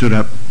that stood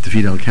up to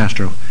Fidel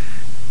Castro,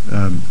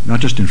 not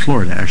just in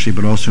Florida actually,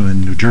 but also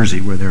in New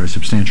Jersey, where there are a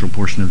substantial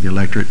portion of the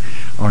electorate,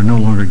 are no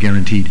longer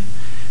guaranteed,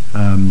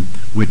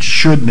 which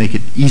should make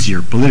it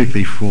easier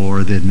politically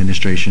for the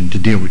administration to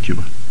deal with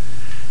Cuba.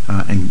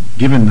 And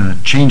given the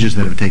changes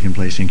that have taken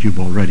place in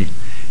Cuba already,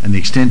 and the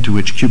extent to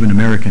which Cuban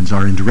Americans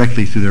are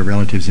indirectly through their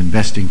relatives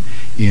investing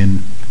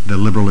in the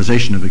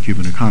liberalization of the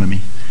Cuban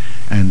economy,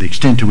 and the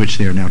extent to which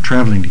they are now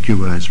traveling to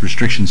Cuba as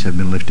restrictions have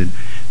been lifted,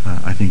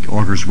 I think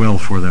augurs well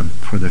for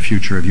the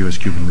future of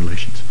U.S.-Cuban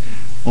relations.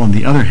 On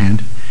the other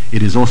hand,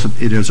 it is also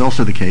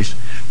the case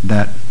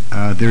that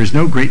there is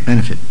no great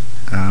benefit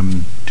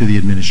to the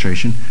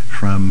administration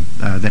from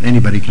that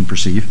anybody can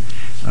perceive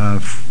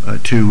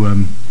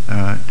to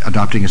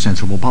adopting a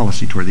sensible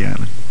policy toward the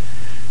island.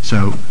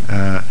 So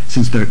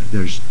since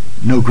there's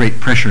no great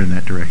pressure in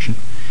that direction,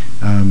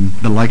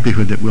 the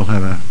likelihood that we'll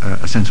have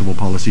a sensible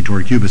policy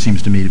toward Cuba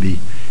seems to me to be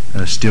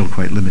still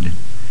quite limited.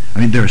 I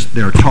mean,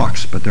 there are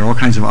talks, but there are all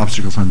kinds of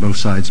obstacles on both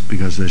sides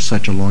because there's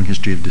such a long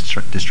history of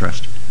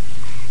distrust.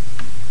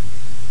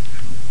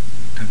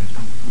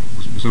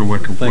 Sort of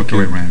work your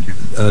way around you.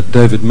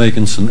 David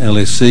Meganson,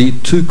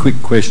 LSE. Two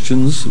quick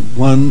questions.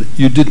 One,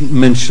 you didn't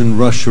mention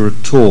Russia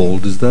at all.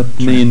 Does that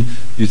mean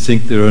you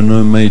think there are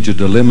no major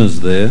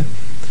dilemmas there?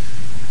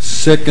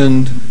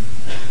 Second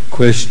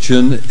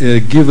question,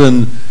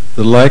 given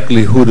the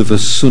likelihood of a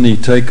Sunni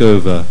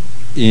takeover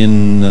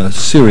in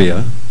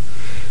Syria,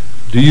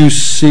 do you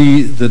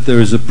see that there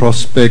is a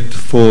prospect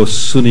for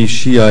Sunni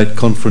Shiite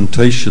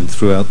confrontation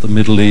throughout the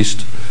Middle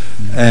East,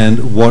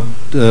 and what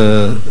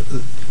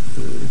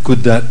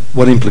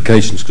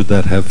implications could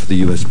that have for the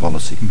U.S.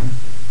 policy?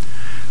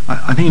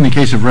 I think in the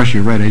case of Russia,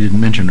 you're right, I didn't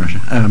mention Russia.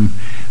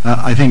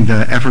 I think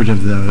the effort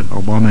of the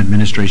Obama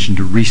administration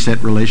to reset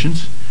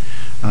relations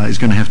is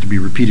going to have to be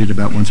repeated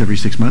about once every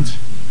 6 months.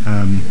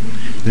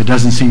 There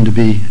doesn't seem to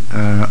be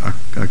a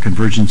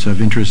convergence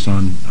of interest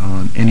on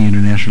any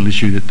international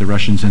issue that the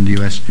Russians and the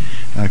U.S.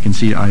 Can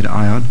see eye to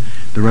eye on.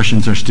 The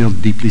Russians are still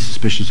deeply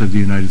suspicious of the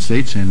United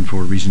States, and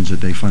for reasons that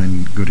they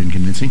find good and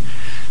convincing.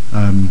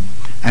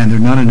 And they're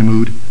not in a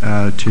mood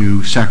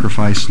to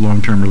sacrifice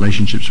long-term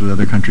relationships with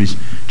other countries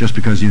just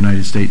because the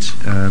United States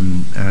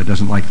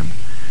doesn't like them.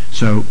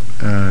 So,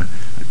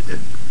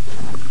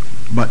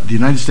 but the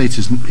United States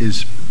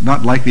is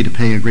not likely to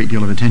pay a great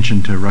deal of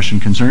attention to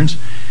Russian concerns,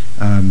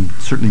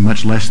 certainly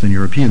much less than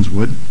Europeans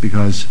would,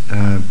 because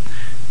the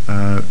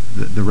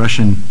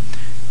Russian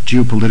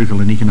geopolitical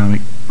and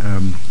economic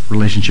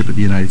relationship with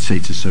the United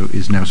States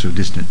is now so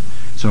distant.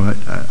 So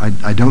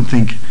I don't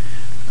think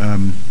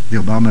the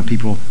Obama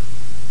people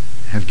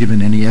have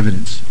given any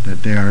evidence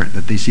that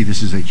they see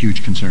this as a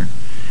huge concern.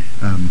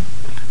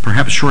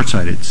 Perhaps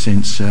short-sighted,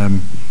 since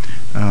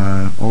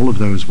all of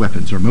those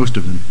weapons, or most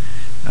of them,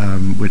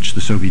 which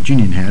the Soviet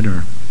Union had,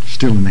 are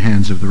still in the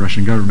hands of the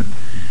Russian government.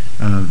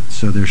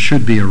 So there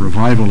should be a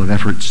revival of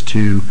efforts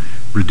to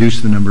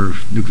reduce the number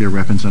of nuclear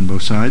weapons on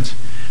both sides.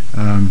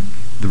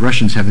 The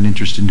Russians have an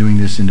interest in doing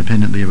this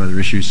independently of other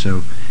issues,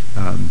 so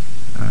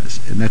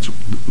and that's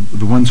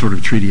the one sort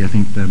of treaty I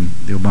think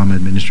the Obama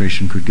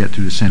administration could get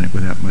through the Senate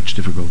without much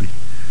difficulty.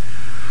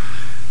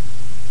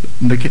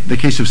 In the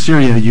case of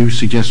Syria, you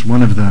suggest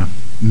one of the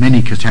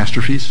many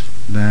catastrophes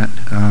that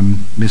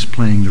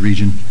misplaying the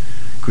region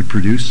could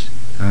produce.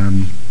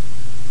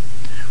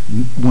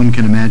 One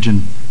can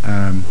imagine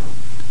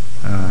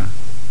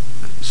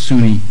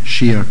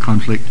Sunni-Shia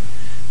conflict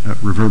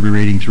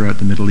reverberating throughout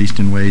the Middle East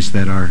in ways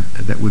that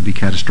would be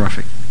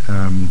catastrophic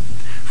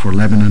for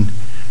Lebanon,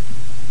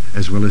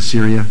 as well as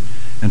Syria,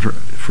 and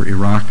for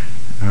Iraq,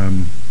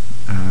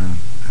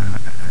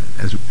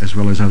 as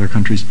well as other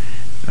countries.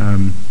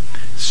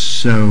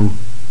 So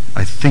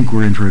I think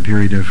we're in for a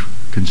period of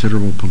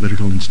considerable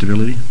political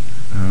instability,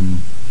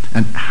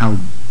 and how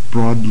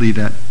broadly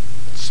that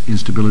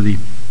instability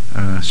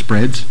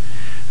spreads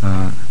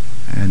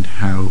and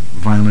how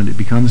violent it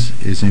becomes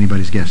is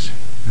anybody's guess.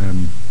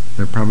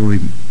 There are probably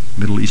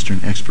Middle Eastern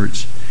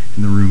experts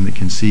in the room that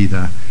can see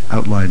the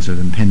outlines of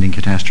impending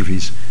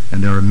catastrophes,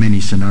 and there are many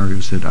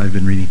scenarios that I've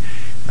been reading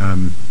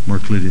more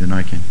clearly than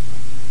I can.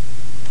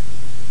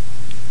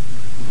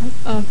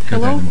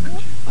 Hello,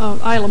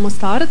 Ayla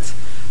Mostaret.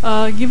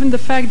 Given the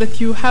fact that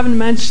you haven't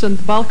mentioned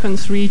the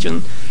Balkans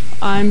region,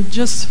 I'm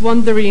just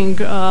wondering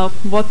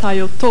what are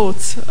your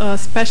thoughts,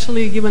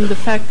 especially given the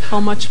fact how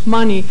much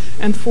money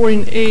and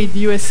foreign aid the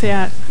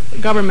USA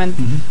government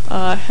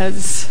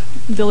has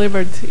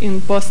delivered in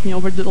Bosnia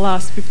over the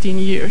last 15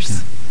 years.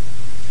 Yeah.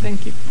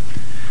 Thank you.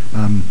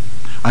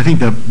 I think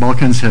the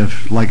Balkans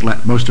have, like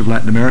most of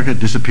Latin America,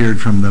 disappeared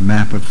from the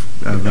map of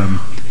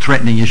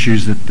threatening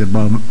issues that the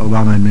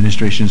Obama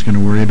administration is going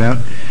to worry about.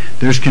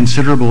 There's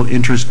considerable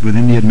interest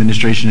within the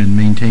administration in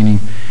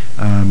maintaining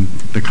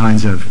the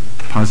kinds of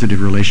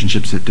positive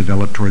relationships that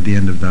developed toward the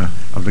end of the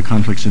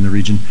conflicts in the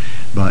region,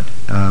 but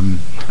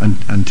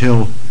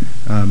until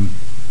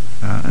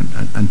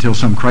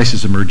some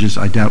crisis emerges,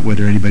 I doubt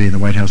whether anybody in the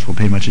White House will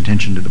pay much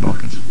attention to the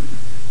Balkans.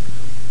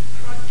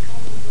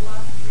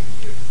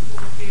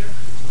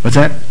 What's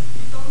that?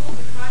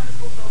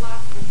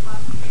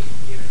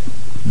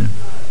 Yeah.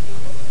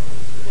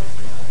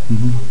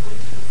 Mm-hmm.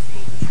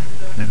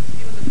 Yeah.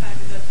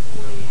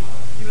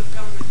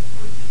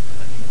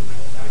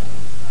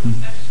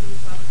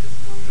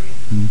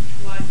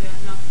 Why they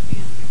are not in,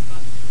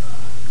 because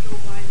Joe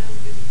Biden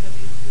visited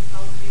in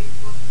 2008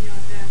 Bosnia,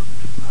 then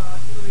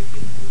Hillary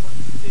Clinton was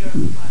there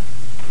last.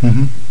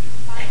 Mm-hmm.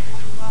 Five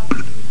on the last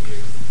 2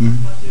 years,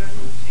 but there are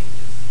no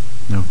changes.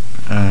 No.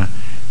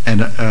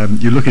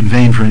 And you look in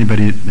vain for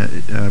anybody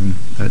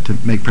to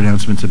make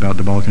pronouncements about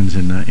the Balkans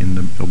in the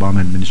Obama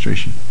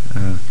administration.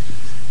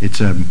 It's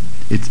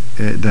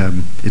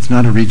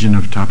not a region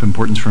of top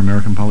importance for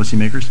American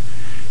policymakers.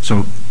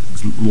 So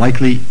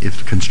likely,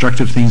 if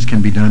constructive things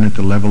can be done at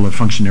the level of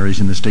functionaries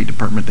in the State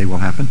Department, they will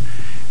happen.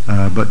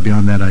 But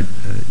beyond that, I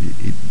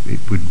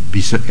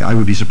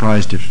would be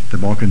surprised if the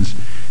Balkans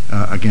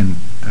again,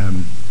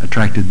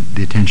 attracted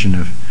the attention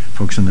of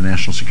folks in the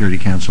National Security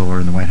Council or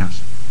in the White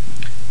House?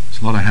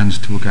 There's a lot of hands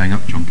still going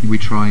up, John. Can we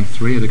try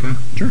 3 at a go?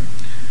 Sure.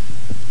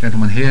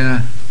 Gentleman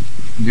here,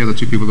 and the other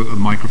 2 people, the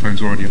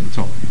microphone's already at the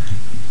top.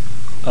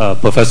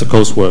 Professor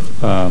Coatsworth,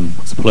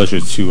 it's a pleasure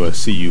to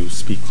see you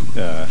speak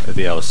at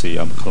the LSE.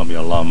 I'm a Columbia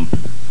alum,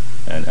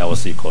 and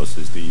LSE, of course,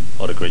 is the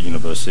other great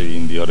university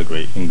in the other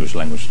great English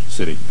language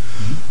city.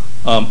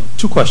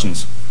 2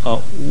 questions.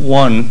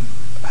 One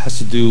has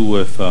to do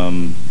with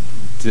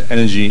the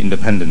energy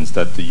independence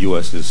that the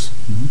U.S. is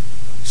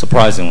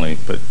surprisingly,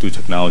 but through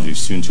technology,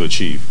 soon to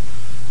achieve.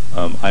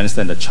 I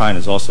understand that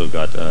China's also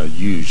got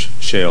huge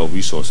shale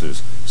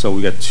resources. So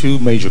we got 2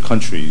 major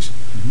countries,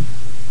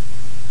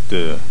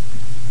 the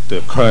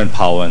current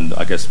power and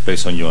I guess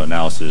based on your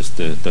analysis,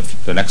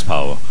 the next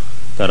power,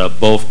 that are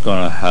both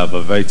going to have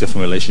a very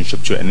different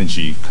relationship to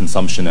energy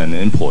consumption and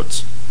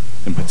imports,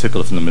 in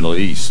particular from the Middle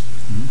East.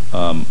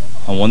 I'm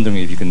wondering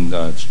if you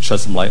can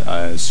shed some light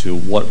as to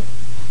what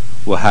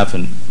will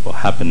happen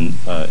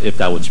if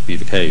that would be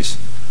the case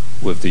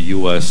with the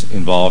U.S.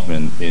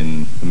 involvement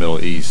in the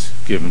Middle East,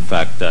 given the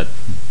fact that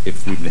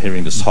if we've been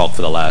hearing this talk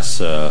for the last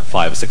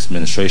 5 or 6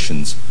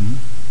 administrations,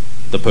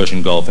 the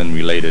Persian Gulf and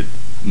related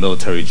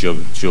military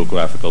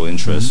geographical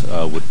interests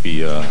would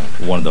be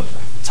one of the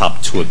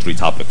top 2 or 3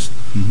 topics.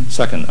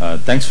 Second,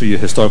 thanks for your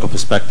historical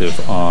perspective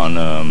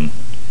on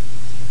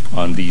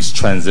these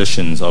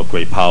transitions of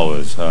great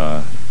powers.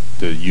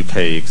 The UK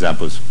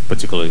example is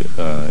particularly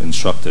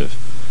instructive.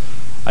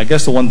 I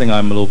guess the one thing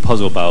I'm a little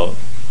puzzled about,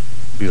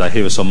 because I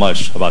hear it so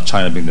much about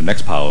China being the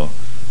next power,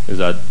 is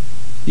that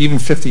even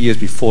 50 years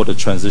before the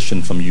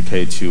transition from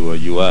UK to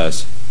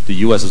US, the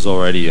US is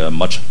already a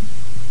much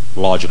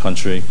larger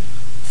country,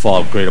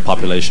 far greater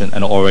population,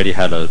 and already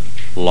had a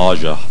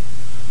larger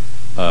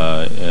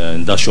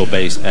industrial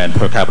base and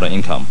per capita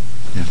income.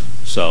 Yeah.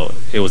 So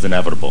it was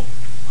inevitable.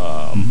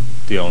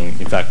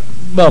 In fact,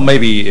 well,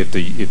 maybe if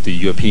the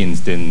Europeans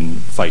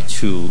didn't fight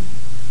 2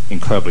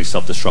 incredibly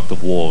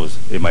self-destructive wars,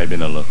 it might have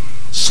been a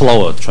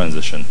slower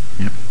transition.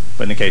 Yep.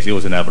 But in the case, it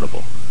was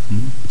inevitable.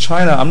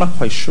 China, I'm not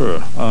quite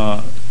sure.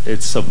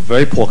 It's a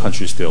very poor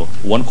country still.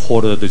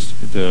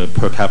 1/4 the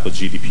per capita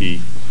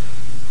GDP.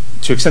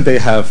 To the extent they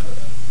have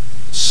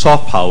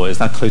soft power, it's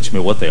not clear to me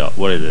what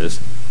it is.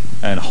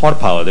 And hard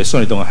power, they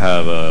certainly don't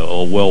have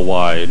a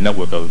worldwide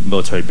network of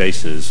military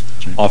bases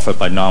offered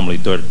by nominally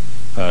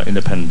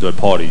independent third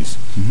parties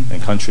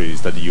and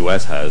countries that the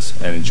U.S. has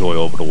and enjoy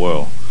over the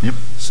world. Yep.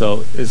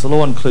 So it's a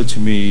little unclear to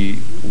me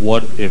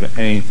what, if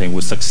anything,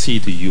 would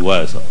succeed the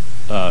U.S.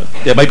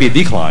 There might be a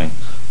decline,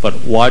 but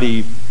why do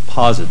you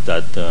posit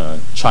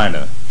that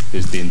China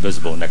is the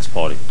invisible next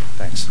party?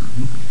 Thanks.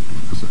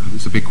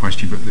 It's a big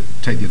question, but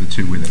take the other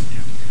 2 with it.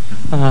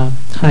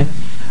 Hi.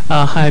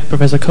 Hi,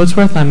 Professor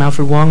Coatsworth. I'm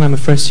Alfred Wong. I'm a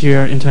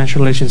first-year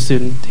international relations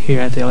student here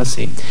at the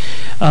LSE.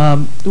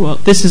 Well,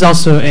 this is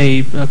also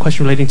a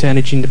question relating to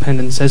energy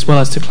independence as well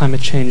as to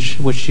climate change,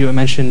 which you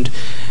mentioned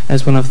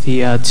as one of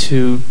the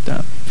 2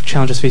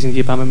 challenges facing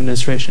the Obama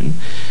administration.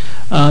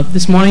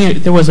 This morning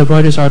there was a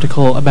Reuters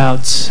article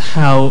about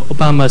how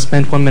Obama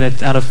spent 1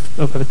 minute out of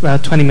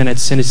about 20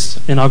 minutes in his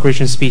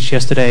inauguration speech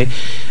yesterday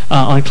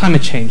on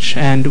climate change,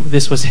 and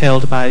this was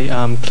hailed by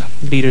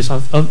leaders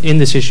in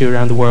this issue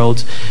around the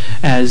world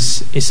as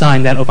a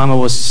sign that Obama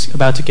was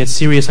about to get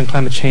serious on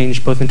climate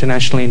change, both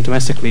internationally and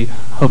domestically,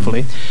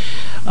 hopefully.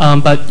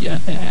 But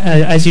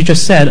as you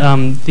just said,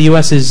 the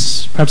U.S.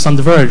 is perhaps on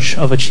the verge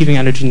of achieving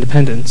energy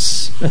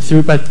independence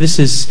but this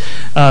is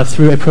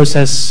through a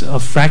process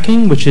of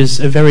fracking, which is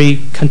a very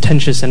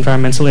contentious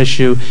environmental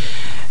issue.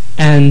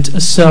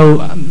 And so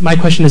my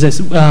question is this,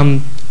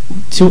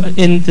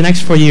 in the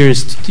next 4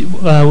 years,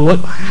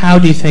 how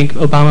do you think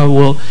Obama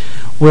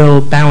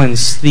will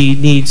balance the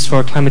needs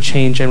for climate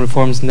change and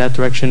reforms in that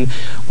direction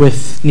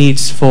with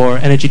needs for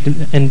energy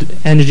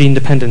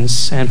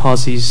independence and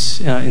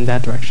policies in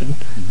that direction?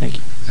 Thank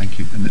you. Thank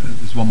you. And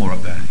there's one more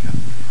up there. Yeah.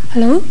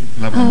 Hello.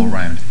 We'll have one more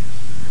round.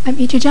 I'm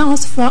E.T. Zhang,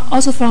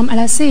 also from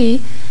LSE,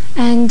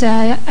 and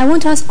I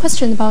want to ask a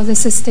question about the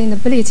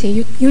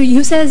sustainability.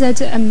 You said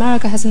that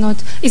America is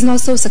not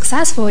so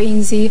successful in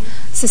the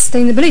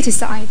sustainability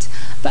side,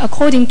 but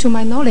according to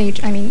my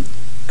knowledge, I mean,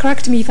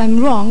 correct me if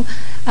I'm wrong,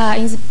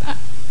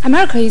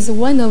 America is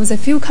one of the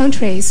few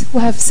countries who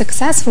have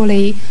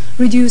successfully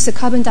reduced the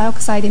carbon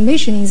dioxide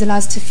emission in the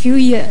last few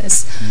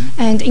years.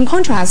 And in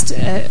contrast,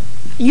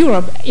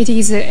 Europe, it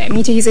is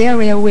an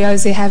area where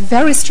they have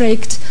very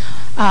strict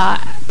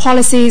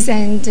policies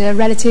and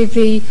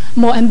relatively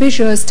more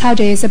ambitious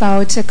targets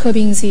about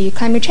curbing the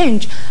climate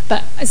change,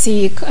 but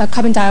the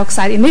carbon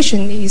dioxide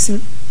emission is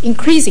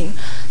increasing.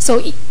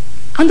 So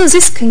under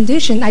this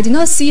condition, I do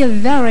not see a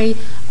very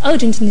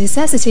urgent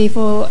necessity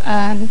for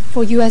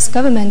U.S.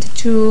 government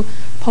to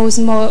pose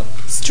more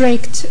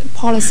strict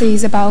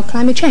policies about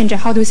climate change.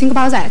 How do you think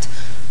about that?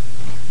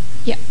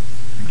 Yeah.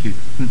 Thank you.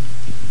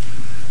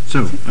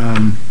 So,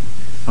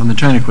 on the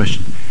China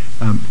question,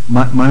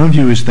 my own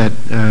view is that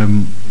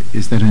in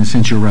a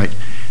sense you're right,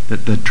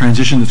 that the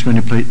transition that's going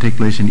to take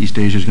place in East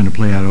Asia is going to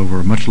play out over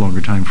a much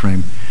longer time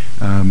frame.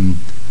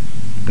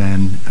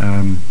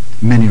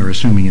 many are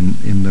assuming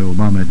in the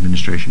Obama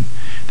administration,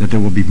 that there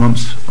will be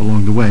bumps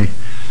along the way,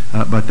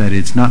 but that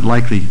it's not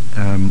likely,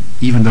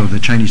 even though the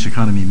Chinese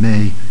economy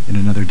may, in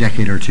another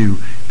decade or two,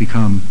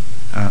 become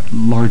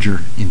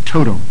larger in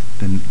total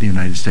than the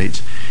United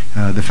States,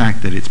 the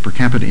fact that its per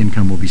capita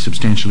income will be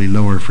substantially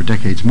lower for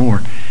decades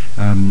more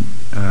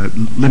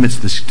limits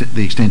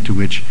the extent to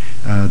which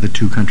the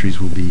two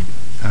countries will be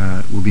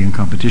in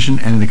competition,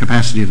 and the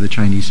capacity of the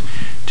Chinese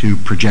to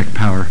project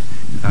power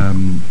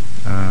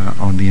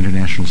on the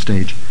international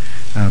stage.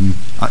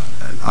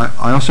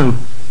 I also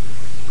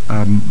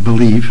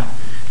believe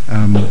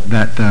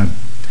that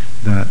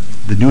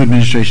the new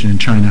administration in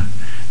China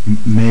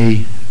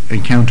may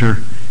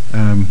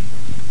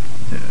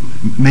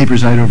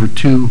preside over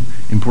two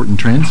important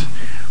trends.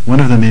 One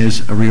of them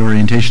is a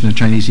reorientation of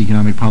Chinese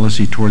economic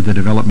policy toward the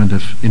development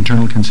of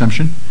internal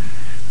consumption,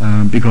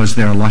 because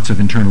there are lots of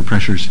internal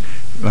pressures.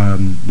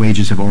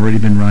 Wages have already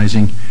been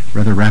rising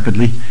rather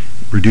rapidly,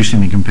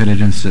 reducing the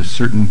competitiveness of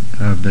certain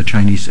of the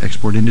Chinese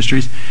export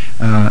industries,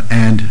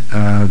 and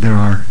there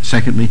are,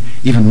 secondly,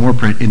 even more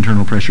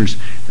internal pressures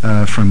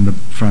from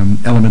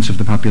elements of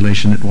the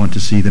population that want to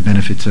see the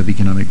benefits of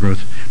economic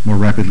growth more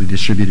rapidly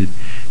distributed.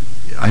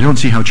 I don't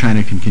see how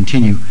China can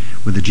continue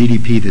with a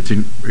GDP that's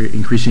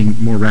increasing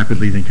more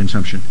rapidly than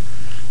consumption,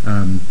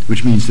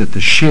 which means that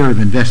the share of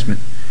investment,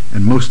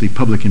 and mostly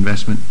public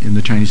investment, in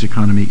the Chinese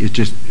economy is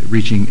just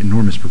reaching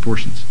enormous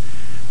proportions.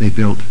 They've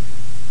built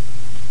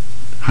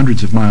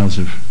hundreds of miles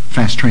of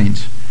fast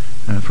trains,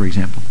 for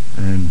example,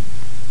 and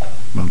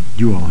well,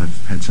 you all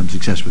have had some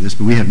success with this,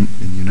 but we haven't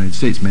in the United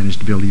States managed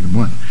to build even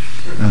one.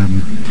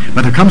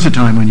 But there comes a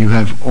time when you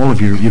have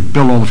you've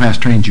built all the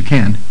fast trains you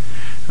can,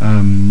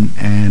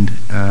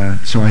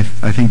 so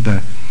I think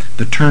the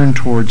turn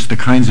towards the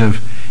kinds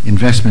of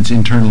investments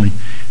internally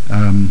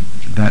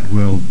that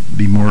will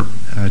be more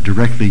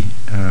directly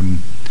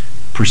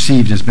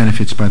perceived as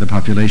benefits by the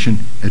population,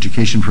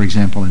 education, for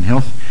example, and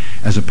health,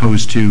 as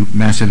opposed to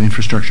massive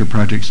infrastructure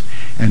projects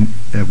and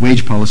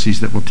wage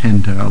policies that will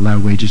tend to allow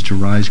wages to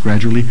rise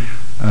gradually,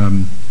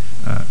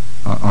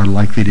 are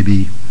likely to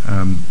be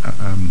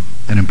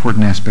an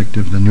important aspect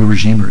of the new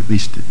regime, or at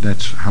least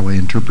that's how I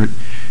interpret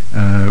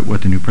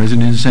what the new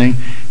president is saying.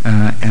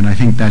 And I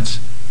think that's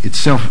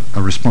itself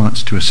a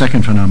response to a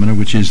second phenomena,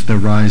 which is the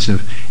rise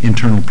of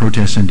internal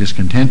protests and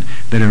discontent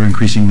that are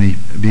increasingly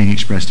being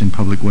expressed in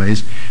public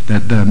ways,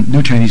 that the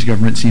new Chinese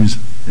government seems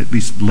at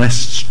least less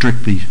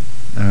strictly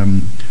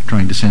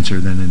trying to censor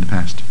than in the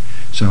past.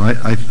 So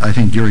I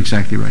think you're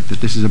exactly right, that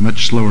this is a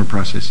much slower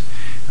process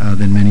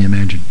than many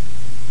imagine.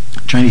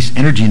 Chinese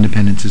energy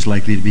independence is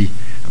likely to be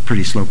a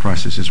pretty slow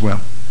process as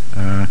well.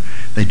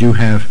 They do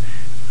have,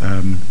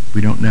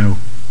 we don't know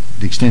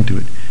the extent to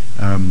it,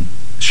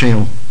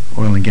 shale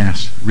oil and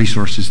gas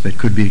resources that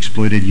could be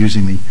exploited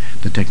using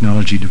the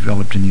technology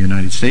developed in the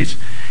United States.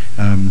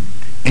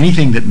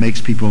 Anything that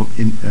makes people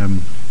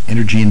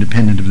energy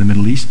independent of the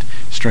Middle East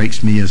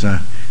strikes me as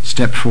a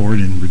step forward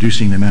in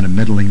reducing the amount of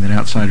meddling that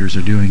outsiders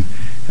are doing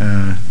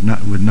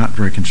with not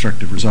very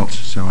constructive results.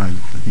 So I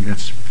think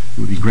it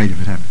would be great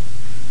if it happened.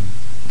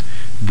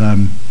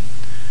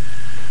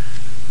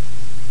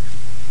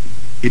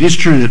 It is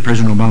true that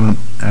President Obama,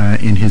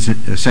 in his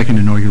second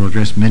inaugural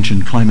address,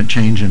 mentioned climate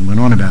change and went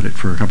on about it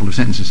for a couple of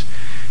sentences.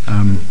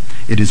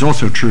 It is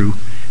also true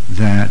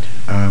that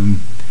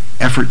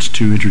efforts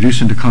to introduce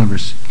into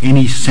Congress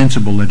any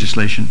sensible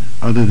legislation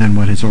other than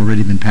what has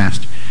already been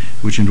passed,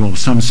 which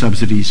involves some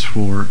subsidies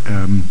for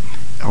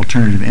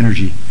alternative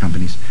energy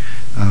companies,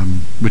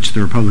 which the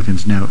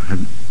Republicans now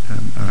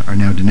are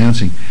now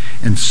denouncing,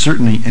 and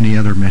certainly any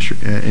other measure,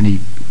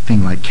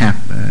 anything like cap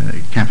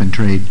and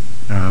trade,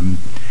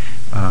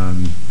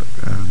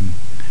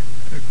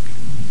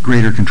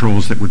 greater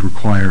controls that would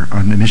require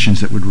on emissions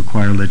that would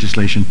require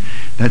legislation.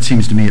 That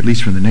seems to me, at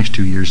least for the next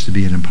 2 years, to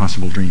be an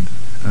impossible dream.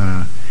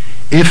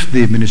 If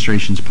the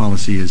administration's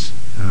policy is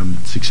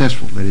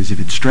successful, that is, if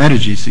its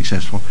strategy is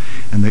successful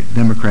and the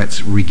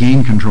Democrats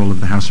regain control of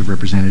the House of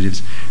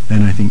Representatives,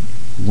 then I think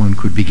one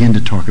could begin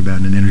to talk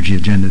about an energy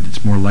agenda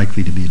that's more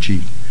likely to be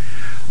achieved.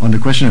 On the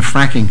question of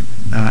fracking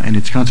and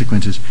its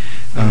consequences,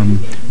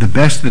 the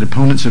best that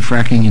opponents of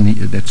fracking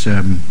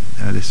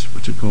this,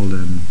 what's it called?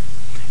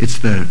 It's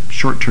the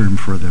short term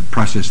for the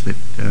process that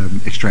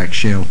extracts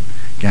shale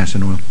gas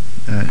and oil,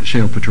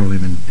 shale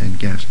petroleum and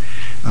gas.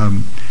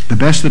 The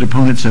best that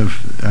opponents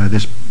of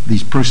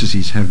these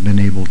processes have been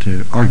able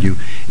to argue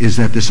is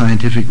that the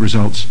scientific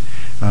results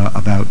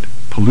about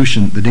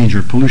pollution, the danger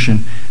of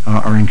pollution,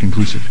 are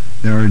inconclusive.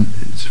 The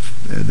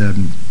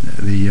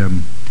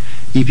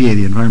EPA,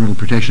 the Environmental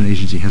Protection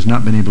Agency, has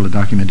not been able to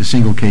document a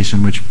single case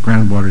in which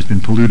groundwater has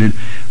been polluted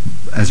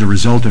as a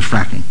result of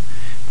fracking.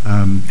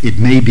 It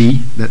may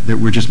be that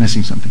we're just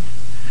missing something.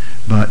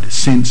 But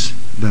since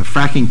the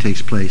fracking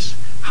takes place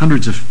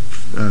hundreds of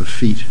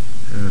feet,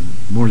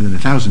 more than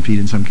 1,000 feet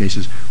in some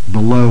cases,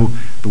 below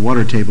the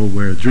water table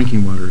where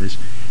drinking water is,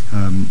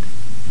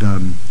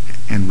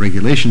 and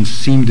regulations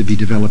seem to be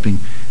developing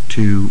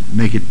to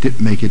make it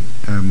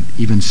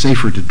even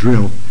safer to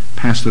drill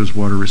past those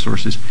water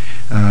resources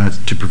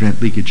to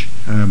prevent leakage.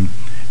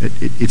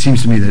 It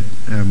seems to me that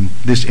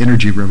this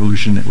energy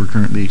revolution that we're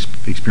currently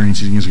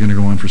experiencing is going to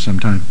go on for some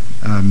time.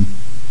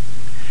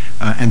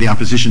 And the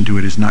opposition to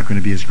it is not going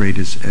to be as great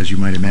as you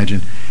might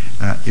imagine.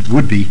 It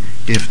would be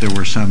if there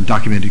were some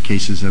documented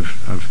cases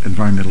of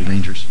environmental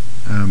dangers.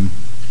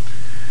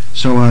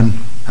 So on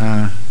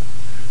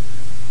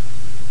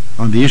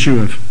the issue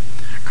of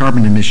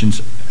carbon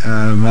emissions,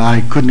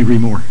 I couldn't agree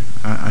more.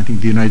 I think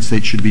the United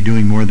States should be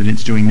doing more than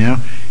it's doing now,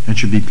 and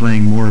should be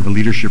playing more of a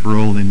leadership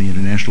role in the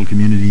international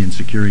community in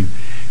securing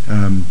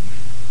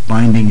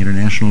binding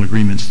international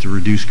agreements to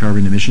reduce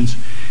carbon emissions.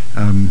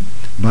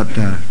 But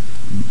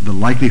the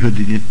likelihood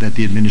that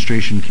the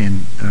administration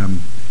can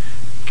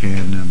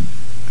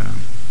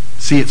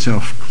see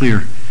itself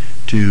clear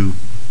to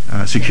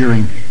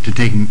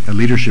taking a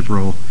leadership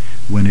role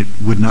when it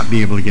would not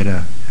be able to get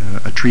a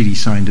treaty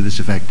signed to this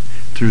effect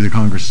through the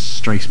Congress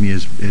strikes me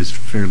as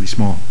fairly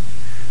small.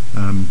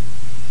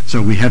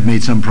 So we have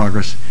made some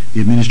progress.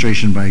 The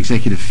administration, by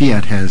executive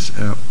fiat, has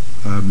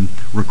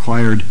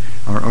required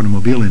our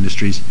automobile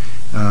industries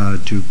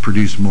to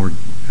produce more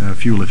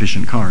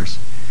fuel-efficient cars,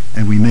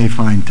 and we may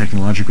find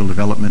technological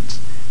developments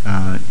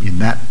in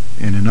that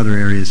and in other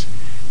areas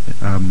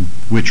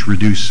which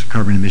reduce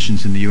carbon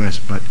emissions in the U.S.,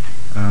 but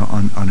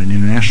on an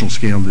international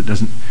scale that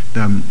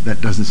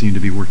doesn't seem to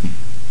be working.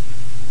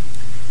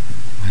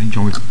 I think,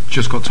 John, we've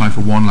just got time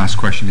for one last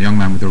question. The young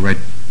man with the red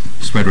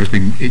sweater has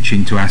been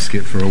itching to ask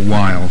it for a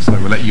while, so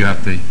we'll let you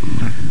have the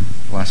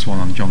last one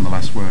on John, the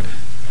last word.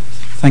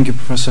 Thank you,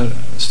 Professor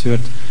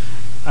Stewart.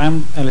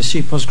 I'm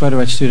LSE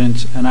postgraduate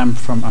student, and I'm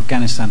from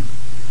Afghanistan.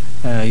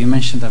 You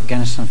mentioned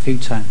Afghanistan a few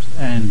times,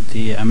 and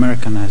the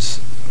American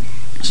has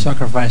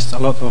sacrificed a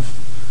lot of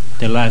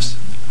their lives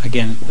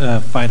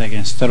fight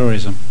against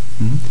terrorism.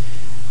 Mm-hmm.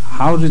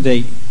 How do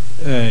they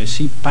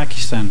see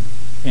Pakistan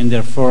in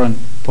their foreign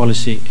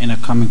policy in the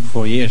coming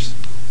 4 years?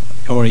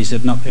 Or is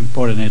it not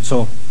important at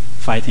all,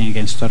 fighting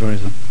against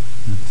terrorism?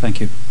 Thank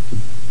you.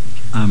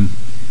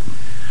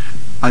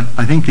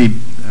 I think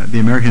the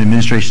American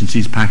administration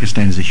sees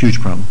Pakistan as a huge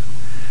problem,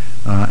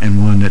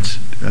 and one that's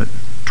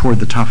toward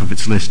the top of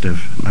its list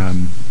of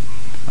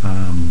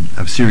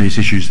serious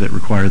issues that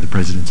require the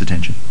president's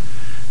attention.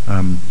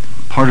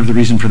 Part of the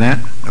reason for that,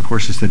 of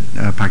course, is that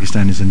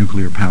Pakistan is a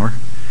nuclear power,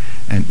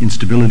 and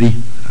instability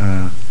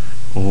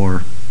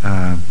or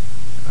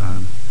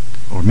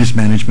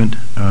mismanagement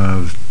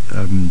of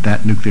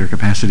that nuclear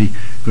capacity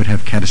could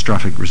have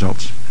catastrophic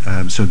results.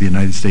 So the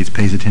United States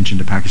pays attention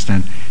to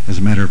Pakistan as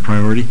a matter of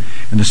priority.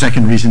 And the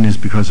second reason is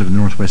because of the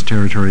Northwest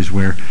Territories,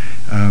 where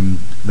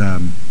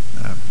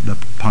the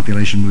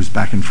population moves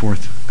back and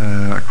forth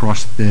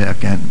across the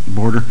Afghan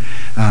border,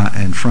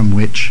 and from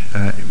which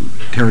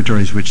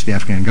territories which the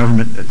Afghan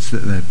government,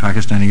 the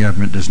Pakistani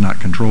government, does not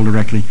control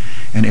directly,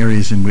 and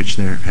areas in which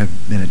there have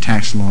been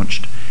attacks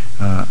launched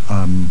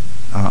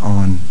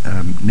on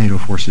NATO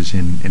forces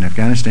in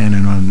Afghanistan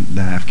and on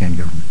the Afghan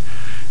government.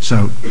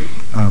 So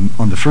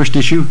on the first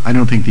issue, I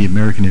don't think the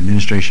American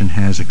administration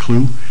has a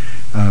clue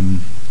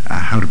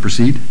how to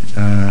proceed.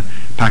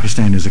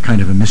 Pakistan is a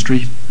kind of a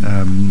mystery.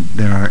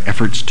 There are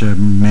efforts to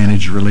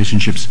manage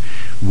relationships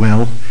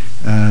well.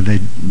 They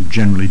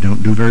generally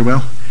don't do very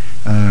well.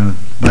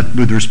 But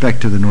with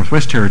respect to the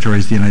Northwest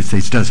Territories, the United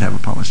States does have a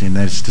policy, and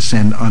that is to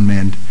send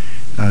unmanned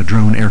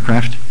drone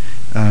aircraft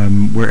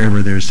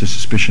wherever there's a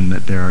suspicion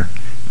that there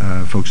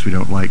are folks we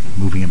don't like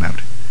moving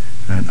about.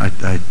 And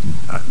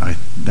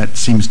that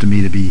seems to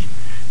me to be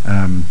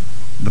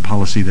the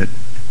policy that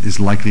is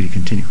likely to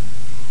continue.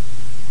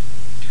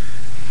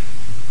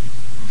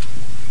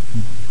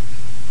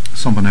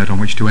 Somber note on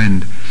which to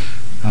end.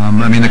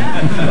 I mean,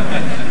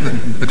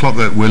 the clock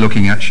that we're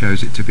looking at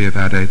shows it to be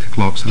about 8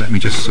 o'clock, so let me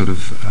just sort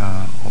of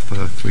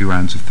offer 3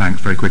 rounds of thanks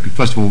very quickly.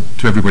 First of all,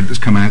 to everybody that's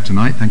come out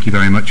tonight, thank you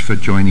very much for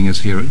joining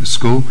us here at the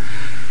school.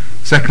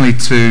 Secondly,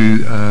 to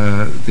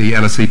the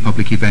LSE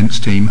Public Events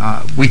team,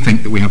 we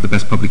think that we have the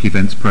best public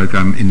events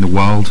program in the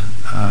world.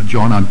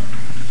 John, I'm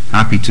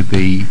happy to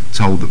be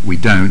told that we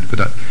don't, but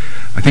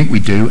I think we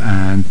do,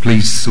 and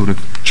please sort of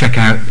check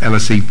out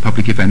LSE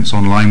Public Events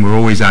online. We're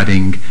always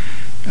adding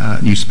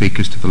new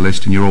speakers to the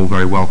list, and you're all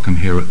very welcome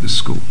here at the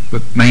school.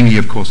 But mainly,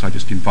 of course, I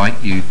just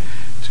invite you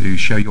to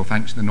show your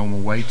thanks in the normal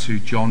way to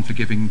John for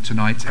giving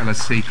tonight's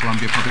LSE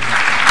Columbia Public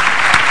Lecture.